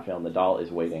where Rafael Nadal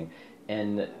is waiting.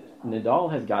 And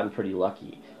Nadal has gotten pretty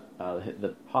lucky.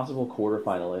 The possible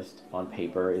quarterfinalist on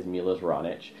paper is Milos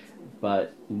Raonic,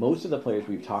 but most of the players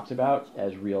we've talked about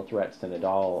as real threats to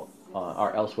Nadal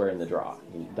are elsewhere in the draw.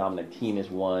 Dominic Thiem is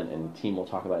one, and Thiem we'll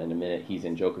talk about in a minute. He's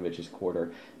in Djokovic's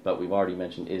quarter, but we've already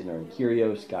mentioned Isner and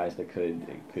Kyrgios, guys that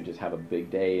could just have a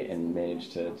big day and manage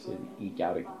to eke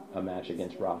out a match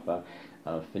against Rafa.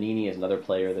 Fognini is another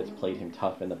player that's played him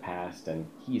tough in the past, and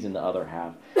he's in the other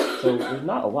half. So there's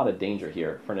not a lot of danger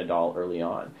here for Nadal early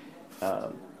on.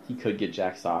 He could get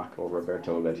Jack Sock or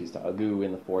Roberto Bautista Agut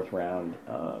in the 4th round.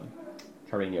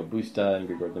 Carreño Busta and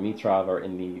Grigor Dimitrov are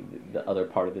in the other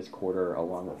part of this quarter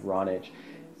along with Raonic.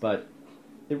 But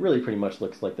it really pretty much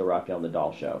looks like the Rafael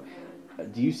Nadal show.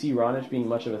 Do you see Raonic being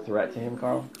much of a threat to him,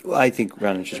 Carl? Well, I think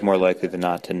Raonic is more likely than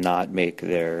not to not make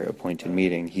their appointed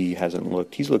meeting.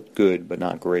 He's looked good, but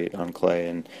not great on clay,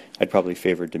 and I'd probably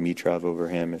favor Dimitrov over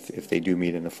him if they do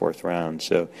meet in the fourth round.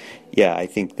 So, yeah, I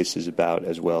think this is about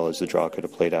as well as the draw could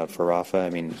have played out for Rafa. I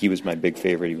mean, he was my big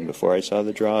favorite even before I saw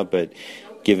the draw, but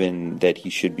given that he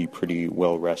should be pretty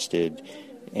well rested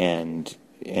and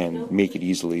make it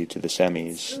easily to the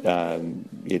semis,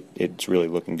 it's really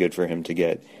looking good for him to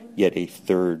get yet a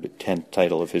third 10th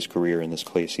title of his career in this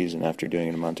clay season after doing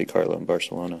it in Monte Carlo and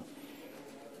Barcelona.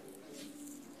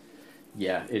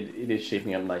 Yeah, it is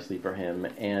shaping up nicely for him.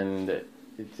 And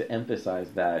to emphasize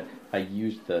that, I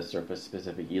used the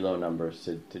surface-specific ELO numbers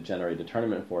to generate a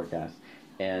tournament forecast,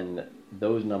 and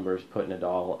those numbers put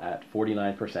Nadal at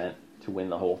 49% to win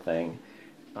the whole thing,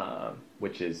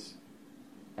 which is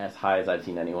as high as I've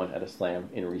seen anyone at a slam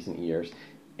in recent years.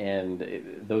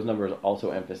 And those numbers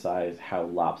also emphasize how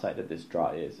lopsided this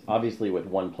draw is. Obviously, with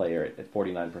one player at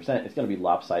 49%, it's going to be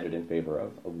lopsided in favor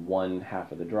of one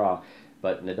half of the draw.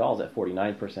 But Nadal's at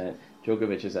 49%,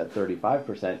 Djokovic is at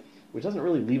 35%, which doesn't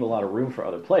really leave a lot of room for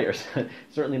other players.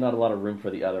 Certainly not a lot of room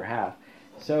for the other half.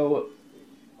 So,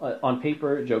 on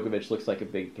paper, Djokovic looks like a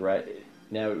big threat.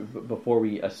 Now, before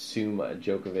we assume a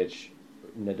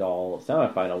Djokovic-Nadal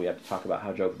semifinal, we have to talk about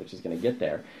how Djokovic is going to get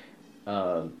there.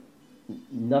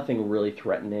 Nothing really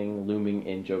threatening looming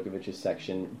in Djokovic's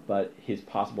section, but his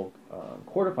possible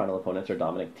quarterfinal opponents are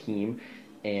Dominic Thiem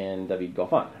and David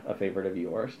Goffin, a favorite of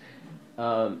yours.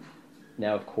 Now,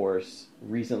 of course,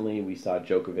 recently we saw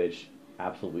Djokovic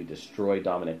absolutely destroy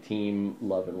Dominic Thiem,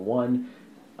 love and one.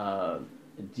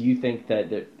 Do you think that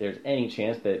there's any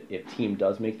chance that if Thiem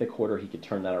does make the quarter, he could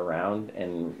turn that around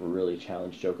and really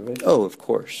challenge Djokovic? Oh, of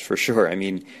course, for sure. I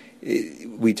mean,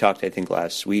 we talked, I think,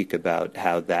 last week about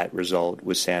how that result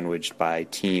was sandwiched by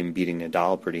Thiem beating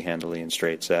Nadal pretty handily in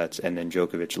straight sets, and then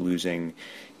Djokovic losing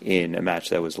in a match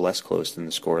that was less close than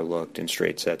the score looked in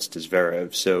straight sets to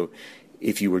Zverev. So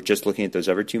if you were just looking at those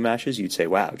other two matches, you'd say,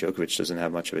 wow, Djokovic doesn't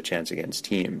have much of a chance against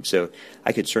Thiem. So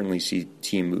I could certainly see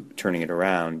Thiem turning it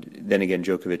around. Then again,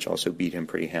 Djokovic also beat him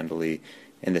pretty handily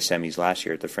in the semis last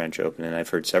year at the French Open, and I've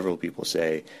heard several people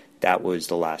say that was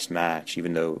the last match,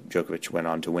 even though Djokovic went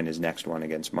on to win his next one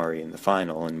against Murray in the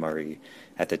final, and Murray,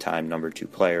 at the time, number 2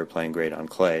 player, playing great on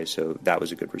clay, so that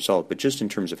was a good result. But just in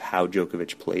terms of how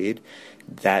Djokovic played,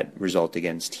 that result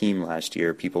against Thiem last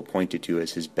year, people pointed to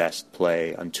as his best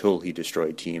play until he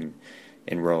destroyed Thiem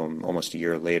in Rome almost a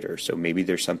year later. So maybe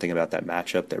there's something about that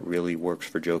matchup that really works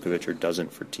for Djokovic or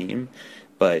doesn't for Thiem.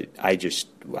 But I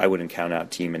wouldn't count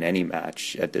out Thiem in any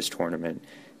match at this tournament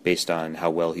based on how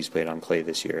well he's played on clay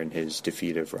this year and his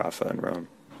defeat of Rafa in Rome.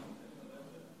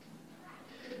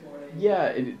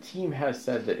 Yeah, Thiem has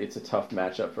said that it's a tough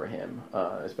matchup for him,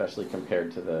 especially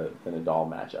compared to the Nadal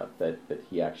matchup, that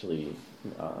he actually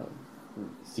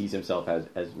sees himself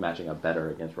as matching up better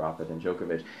against Rafa than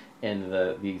Djokovic. And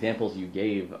the examples you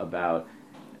gave about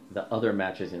the other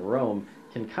matches in Rome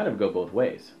can kind of go both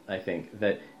ways. I think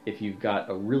that if you've got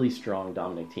a really strong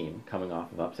Dominic Thiem coming off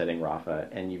of upsetting Rafa,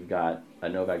 and you've got a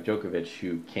Novak Djokovic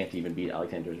who can't even beat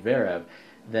Alexander Zverev,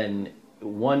 then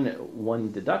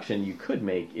one deduction you could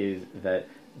make is that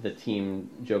the Thiem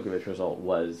Djokovic result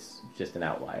was just an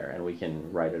outlier, and we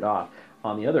can write it off.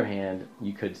 On the other hand,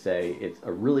 you could say it's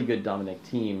a really good Dominic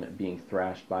Thiem being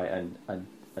thrashed by an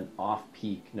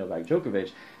off-peak Novak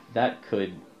Djokovic. That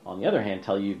could, on the other hand,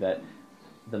 tell you that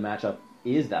the matchup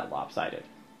is that lopsided,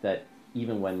 that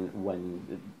even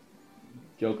when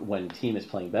Thiem is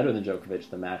playing better than Djokovic,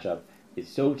 the matchup is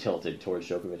so tilted towards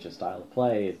Djokovic's style of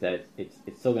play that it's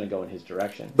still going to go in his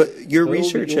direction. But your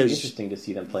research has interesting to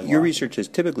see them play. Your research has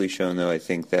typically shown, though, I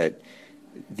think that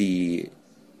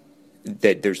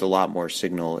that there's a lot more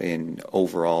signal in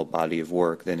overall body of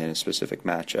work than in a specific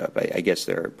matchup. I guess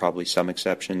there are probably some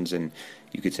exceptions, and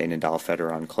you could say Nadal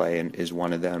Federer on clay is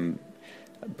one of them.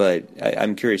 But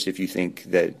I'm curious if you think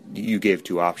that you gave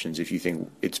two options. If you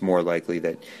think it's more likely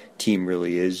that Thiem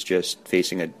really is just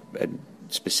facing a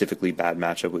specifically bad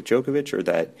matchup with Djokovic, or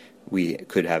that we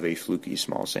could have a fluky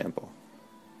small sample.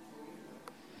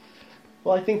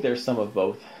 Well, I think there's some of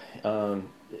both.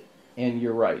 And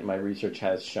you're right. My research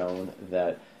has shown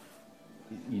that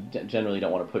you generally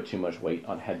don't want to put too much weight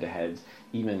on head-to-heads.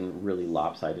 Even really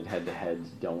lopsided head-to-heads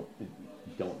don't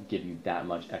give you that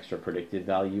much extra predictive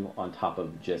value on top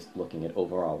of just looking at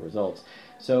overall results.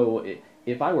 So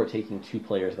if I were taking two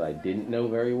players that I didn't know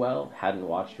very well, hadn't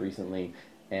watched recently,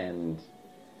 and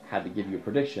had to give you a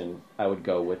prediction, I would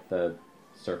go with the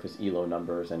surface ELO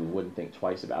numbers and wouldn't think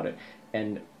twice about it.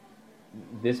 And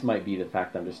this might be the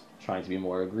fact that I'm just trying to be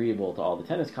more agreeable to all the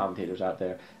tennis commentators out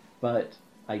there, but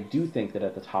I do think that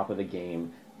at the top of the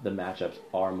game, the matchups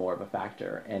are more of a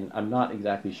factor. And I'm not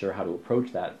exactly sure how to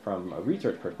approach that from a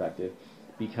research perspective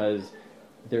because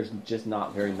there's just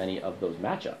not very many of those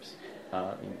matchups.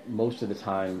 Most of the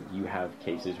time, you have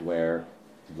cases where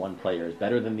one player is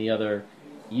better than the other.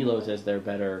 Elo says they're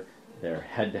better. Their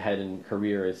head-to-head in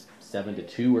career is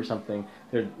 7-2 or something.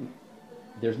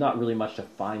 There's not really much to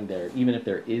find there, even if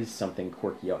there is something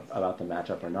quirky about the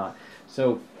matchup or not.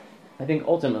 So I think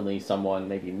ultimately someone,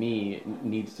 maybe me,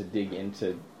 needs to dig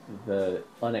into the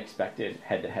unexpected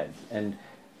head-to-heads. And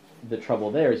the trouble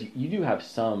there is you do have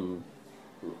some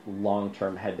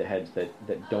long-term head-to-heads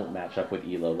that don't match up with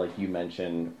Elo, like you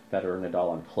mentioned, Federer and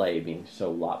Nadal on clay being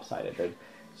so lopsided. There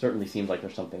certainly seems like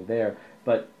there's something there.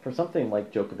 But for something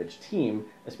like Djokovic team,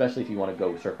 especially if you want to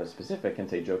go surface-specific and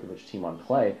say Djokovic team on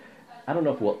clay, I don't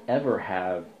know if we'll ever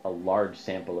have a large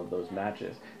sample of those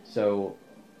matches. So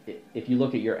if you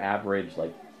look at your average,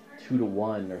 like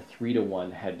 2-1 or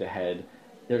 3-1 head-to-head,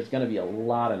 there's going to be a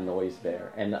lot of noise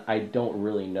there. And I don't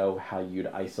really know how you'd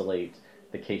isolate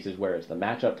the cases where it's the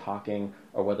matchup talking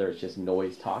or whether it's just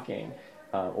noise talking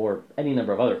or any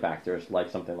number of other factors, like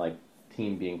something like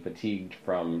team being fatigued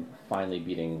from finally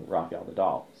beating Rafael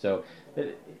Nadal. So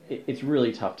it's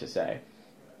really tough to say.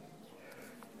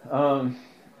 Carl,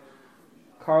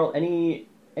 any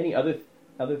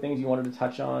other things you wanted to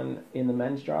touch on in the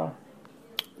men's draw?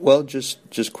 Well,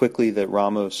 just quickly that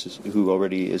Ramos, who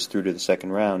already is through to the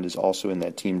second round, is also in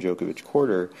that Team Djokovic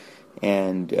quarter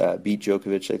and beat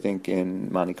Djokovic, I think,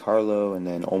 in Monte Carlo and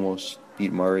then almost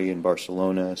beat Murray in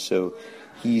Barcelona. So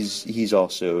he's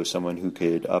also someone who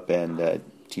could upend that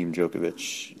Team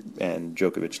Djokovic and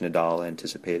Djokovic-Nadal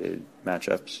anticipated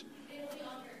matchups.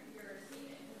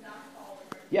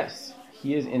 Yes,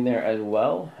 he is in there as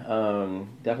well.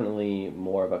 Definitely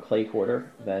more of a clay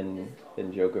quarter than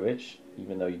Djokovic,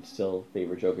 even though you'd still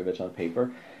favor Djokovic on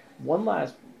paper. One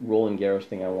last Roland Garros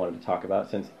thing I wanted to talk about,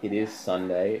 since it is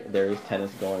Sunday, there is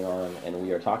tennis going on, and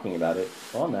we are talking about it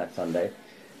on that Sunday.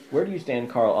 Where do you stand,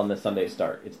 Carl, on the Sunday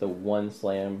start? It's the one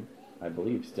slam, I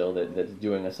believe, still, that's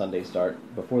doing a Sunday start.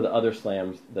 Before the other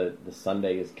slams, the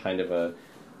Sunday is kind of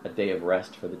a day of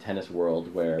rest for the tennis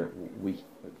world, where we,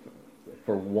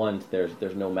 for once,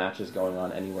 there's no matches going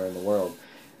on anywhere in the world.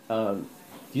 Do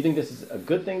you think this is a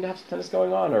good thing to have tennis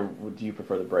going on, or do you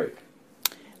prefer the break?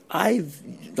 I've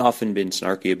often been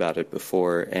snarky about it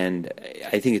before, and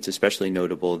I think it's especially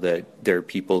notable that there are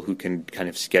people who can kind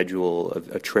of schedule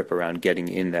a trip around getting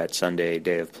in that Sunday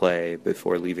day of play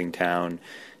before leaving town,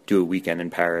 do a weekend in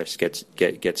Paris,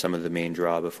 get some of the main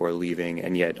draw before leaving,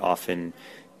 and yet often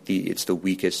it's the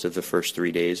weakest of the first 3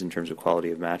 days in terms of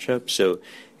quality of matchup. So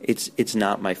it's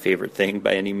not my favorite thing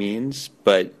by any means,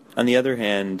 but on the other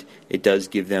hand, it does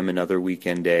give them another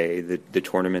weekend day. The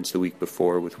tournaments the week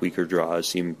before with weaker draws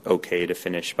seem okay to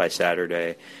finish by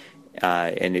Saturday,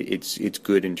 and it's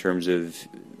good in terms of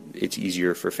it's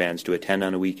easier for fans to attend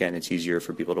on a weekend. It's easier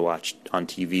for people to watch on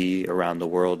TV around the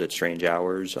world at strange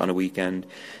hours on a weekend.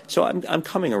 So I'm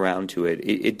coming around to it.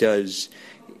 It is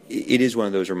one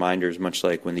of those reminders, much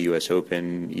like when the U.S.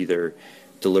 Open, either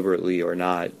deliberately or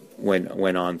not,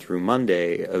 went on through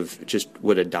Monday, of just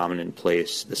what a dominant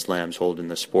place the slams hold in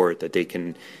the sport, that they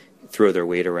can throw their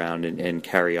weight around and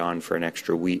carry on for an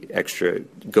extra week,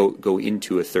 go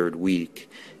into a third week,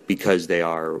 because they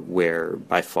are where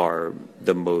by far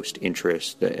the most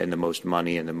interest and the most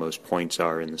money and the most points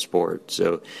are in the sport.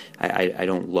 So I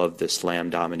don't love the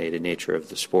slam-dominated nature of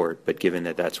the sport, but given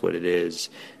that that's what it is,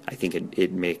 I think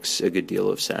it makes a good deal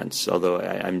of sense, although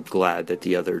I'm glad that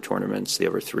the other tournaments, the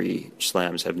other three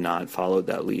slams, have not followed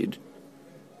that lead.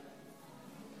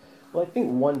 Well, I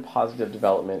think one positive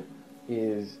development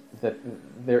is that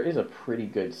there is a pretty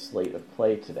good slate of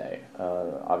play today.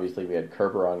 Obviously, we had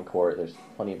Kerber on court. There's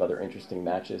plenty of other interesting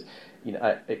matches. You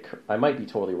know, I might be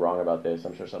totally wrong about this.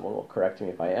 I'm sure someone will correct me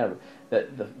if I am.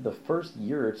 That the first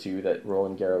year or two that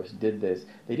Roland Garros did this,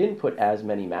 they didn't put as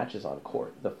many matches on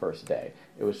court the first day.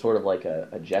 It was sort of like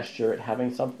a gesture at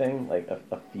having something, like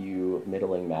a few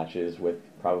middling matches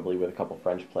probably with a couple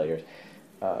French players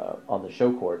on the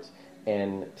show courts.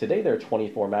 And today there are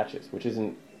 24 matches, which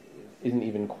isn't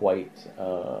even quite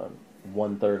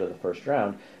 1/3 of the first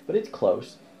round, but it's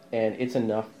close, and it's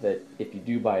enough that if you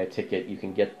do buy a ticket, you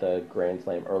can get the Grand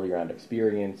Slam early round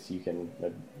experience. You can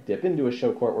dip into a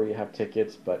show court where you have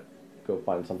tickets, but go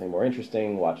find something more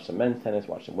interesting, watch some men's tennis,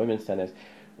 watch some women's tennis,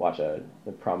 watch a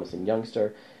promising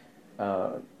youngster.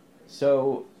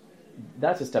 So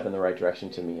that's a step in the right direction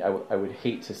to me. I would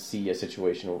hate to see a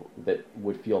situation that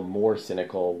would feel more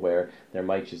cynical, where there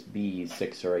might just be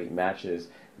 6 or 8 matches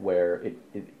where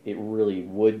it really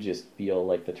would just feel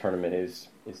like the tournament is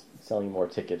selling more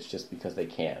tickets just because they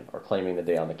can, or claiming the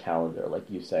day on the calendar, like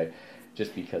you say,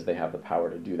 just because they have the power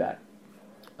to do that.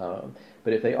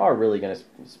 But if they are really going to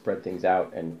spread things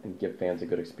out and give fans a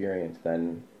good experience,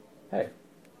 then hey,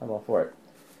 I'm all for it.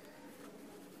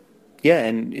 Yeah,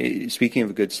 and speaking of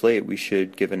a good slate, we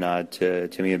should give a nod to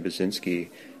Timea Basinski,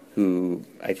 who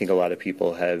I think a lot of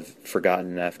people have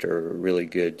forgotten after a really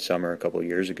good summer a couple of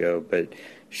years ago, but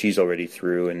she's already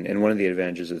through. And one of the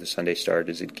advantages of the Sunday start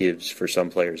is it gives, for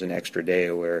some players, an extra day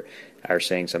where our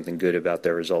saying something good about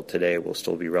their result today will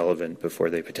still be relevant before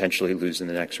they potentially lose in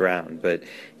the next round. But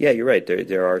yeah, you're right.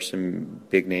 There are some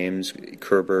big names.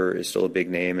 Kerber is still a big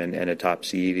name and a top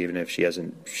seed, even if she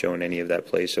hasn't shown any of that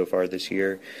play so far this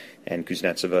year. And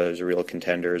Kuznetsova is a real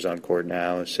contender, is on court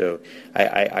now. So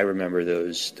I remember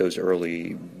those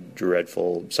early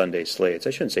dreadful Sunday slates. I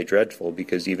shouldn't say dreadful,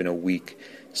 because even a weak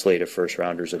slate of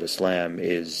first-rounders at a slam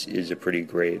is a pretty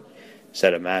great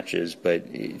set of matches. But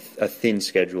a thin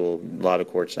schedule, a lot of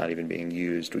courts not even being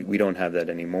used, we don't have that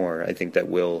anymore. I think that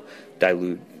will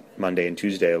dilute Monday and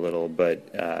Tuesday a little,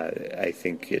 but I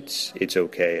think it's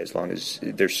okay as long as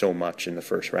there's so much in the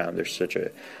first round. There's such a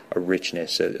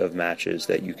richness of matches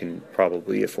that you can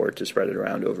probably afford to spread it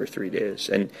around over 3 days.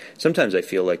 And sometimes I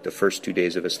feel like the first 2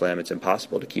 days of a slam, it's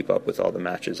impossible to keep up with all the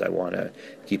matches I want to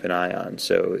keep an eye on.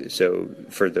 So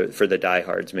for the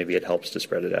diehards, maybe it helps to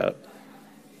spread it out.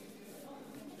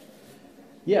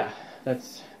 Yeah,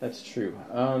 that's true.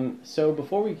 So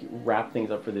before we wrap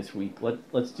things up for this week,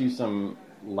 let's do some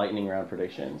lightning round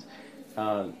predictions.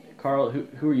 Carl,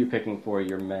 who are you picking for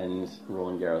your men's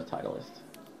Roland Garros titleist?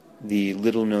 The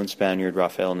little-known Spaniard,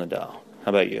 Rafael Nadal. How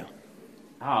about you?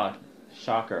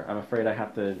 Shocker. I'm afraid I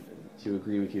have to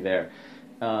agree with you there.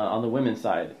 On the women's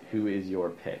side, who is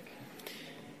your pick?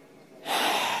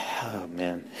 Oh,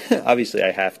 man. Obviously,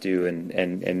 I have to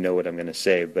and know what I'm going to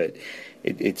say, but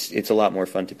it's a lot more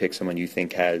fun to pick someone you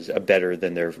think has a better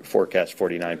than their forecast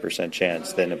 49%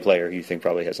 chance than a player you think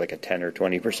probably has like a 10 or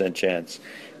 20% chance.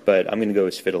 But I'm going to go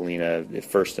with Svitolina,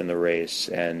 first in the race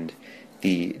and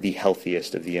the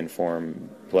healthiest of the informed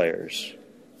players.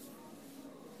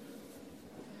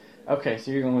 Okay, so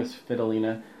you're going with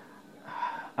Svitolina.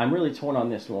 I'm really torn on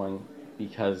this one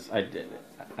because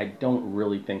I don't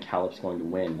really think Halep's going to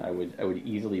win. I would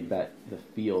easily bet the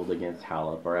field against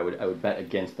Halep, or I would bet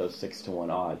against those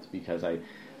 6-1 odds, because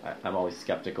I'm always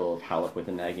skeptical of Halep with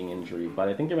a nagging injury. But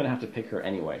I think they're going to have to pick her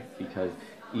anyway, because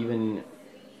even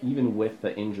with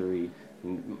the injury,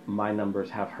 my numbers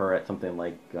have her at something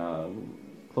like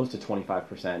close to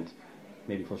 25%,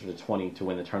 maybe closer to 20 to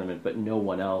win the tournament, but no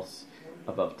one else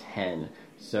above 10.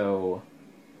 So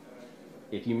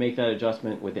if you make that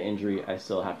adjustment with the injury, I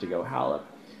still have to go Halep.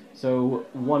 So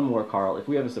one more, Carl. If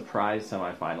we have a surprise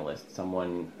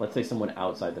semifinalist, let's say someone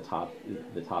outside the top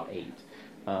 8,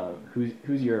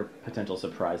 who's your potential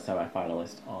surprise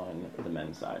semifinalist on the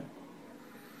men's side?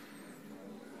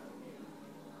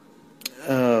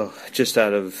 Oh, just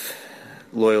out of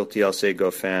loyalty, I'll say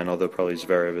Goffin, although probably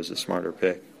Zverev is a smarter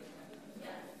pick.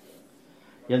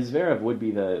 Yeah, Zverev would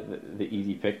be the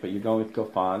easy pick, but you're going with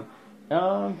Goffin.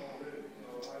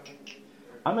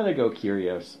 I'm going to go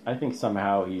Kyrgios. I think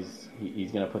somehow he's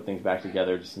going to put things back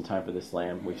together just in time for the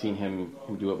slam. We've seen him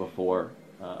do it before,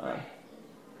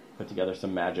 put together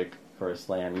some magic for a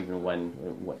slam, even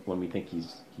when we think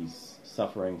he's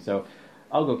suffering. So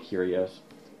I'll go Kyrgios.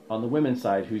 On the women's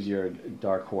side, who's your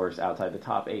dark horse outside the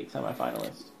top 8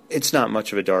 semifinalists? It's not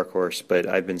much of a dark horse, but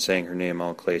I've been saying her name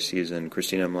all clay season,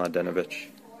 Kristina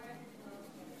Mladenovic.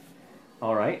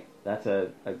 All right, that's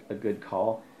a good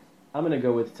call. I'm going to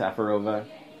go with Safarova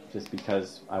just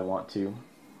because I want to.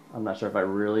 I'm not sure if I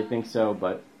really think so,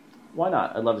 but why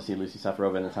not? I'd love to see Lucy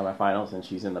Safarova in the semifinals, and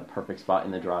she's in the perfect spot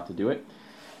in the draw to do it.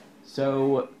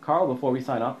 So, Carl, before we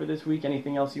sign off for this week,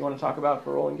 anything else you want to talk about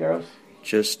for Roland Garros?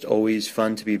 Just always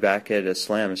fun to be back at a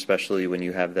slam, especially when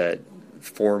you have that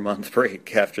 4-month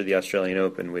break after the Australian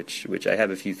Open, which I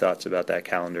have a few thoughts about that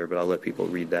calendar, but I'll let people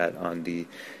read that on the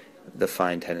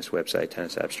fine tennis website,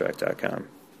 tennisabstract.com.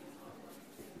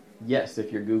 Yes,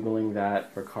 if you're Googling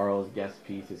that for Carl's guest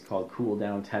piece, it's called Cool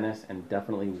Down Tennis, and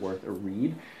definitely worth a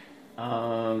read.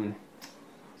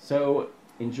 So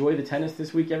enjoy the tennis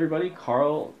this week, everybody.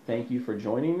 Carl, thank you for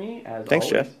joining me, as Thanks,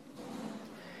 always. Jeff.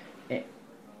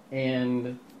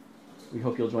 And we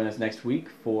hope you'll join us next week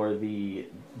for the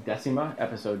Decima,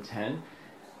 episode 10.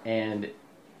 And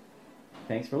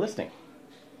thanks for listening.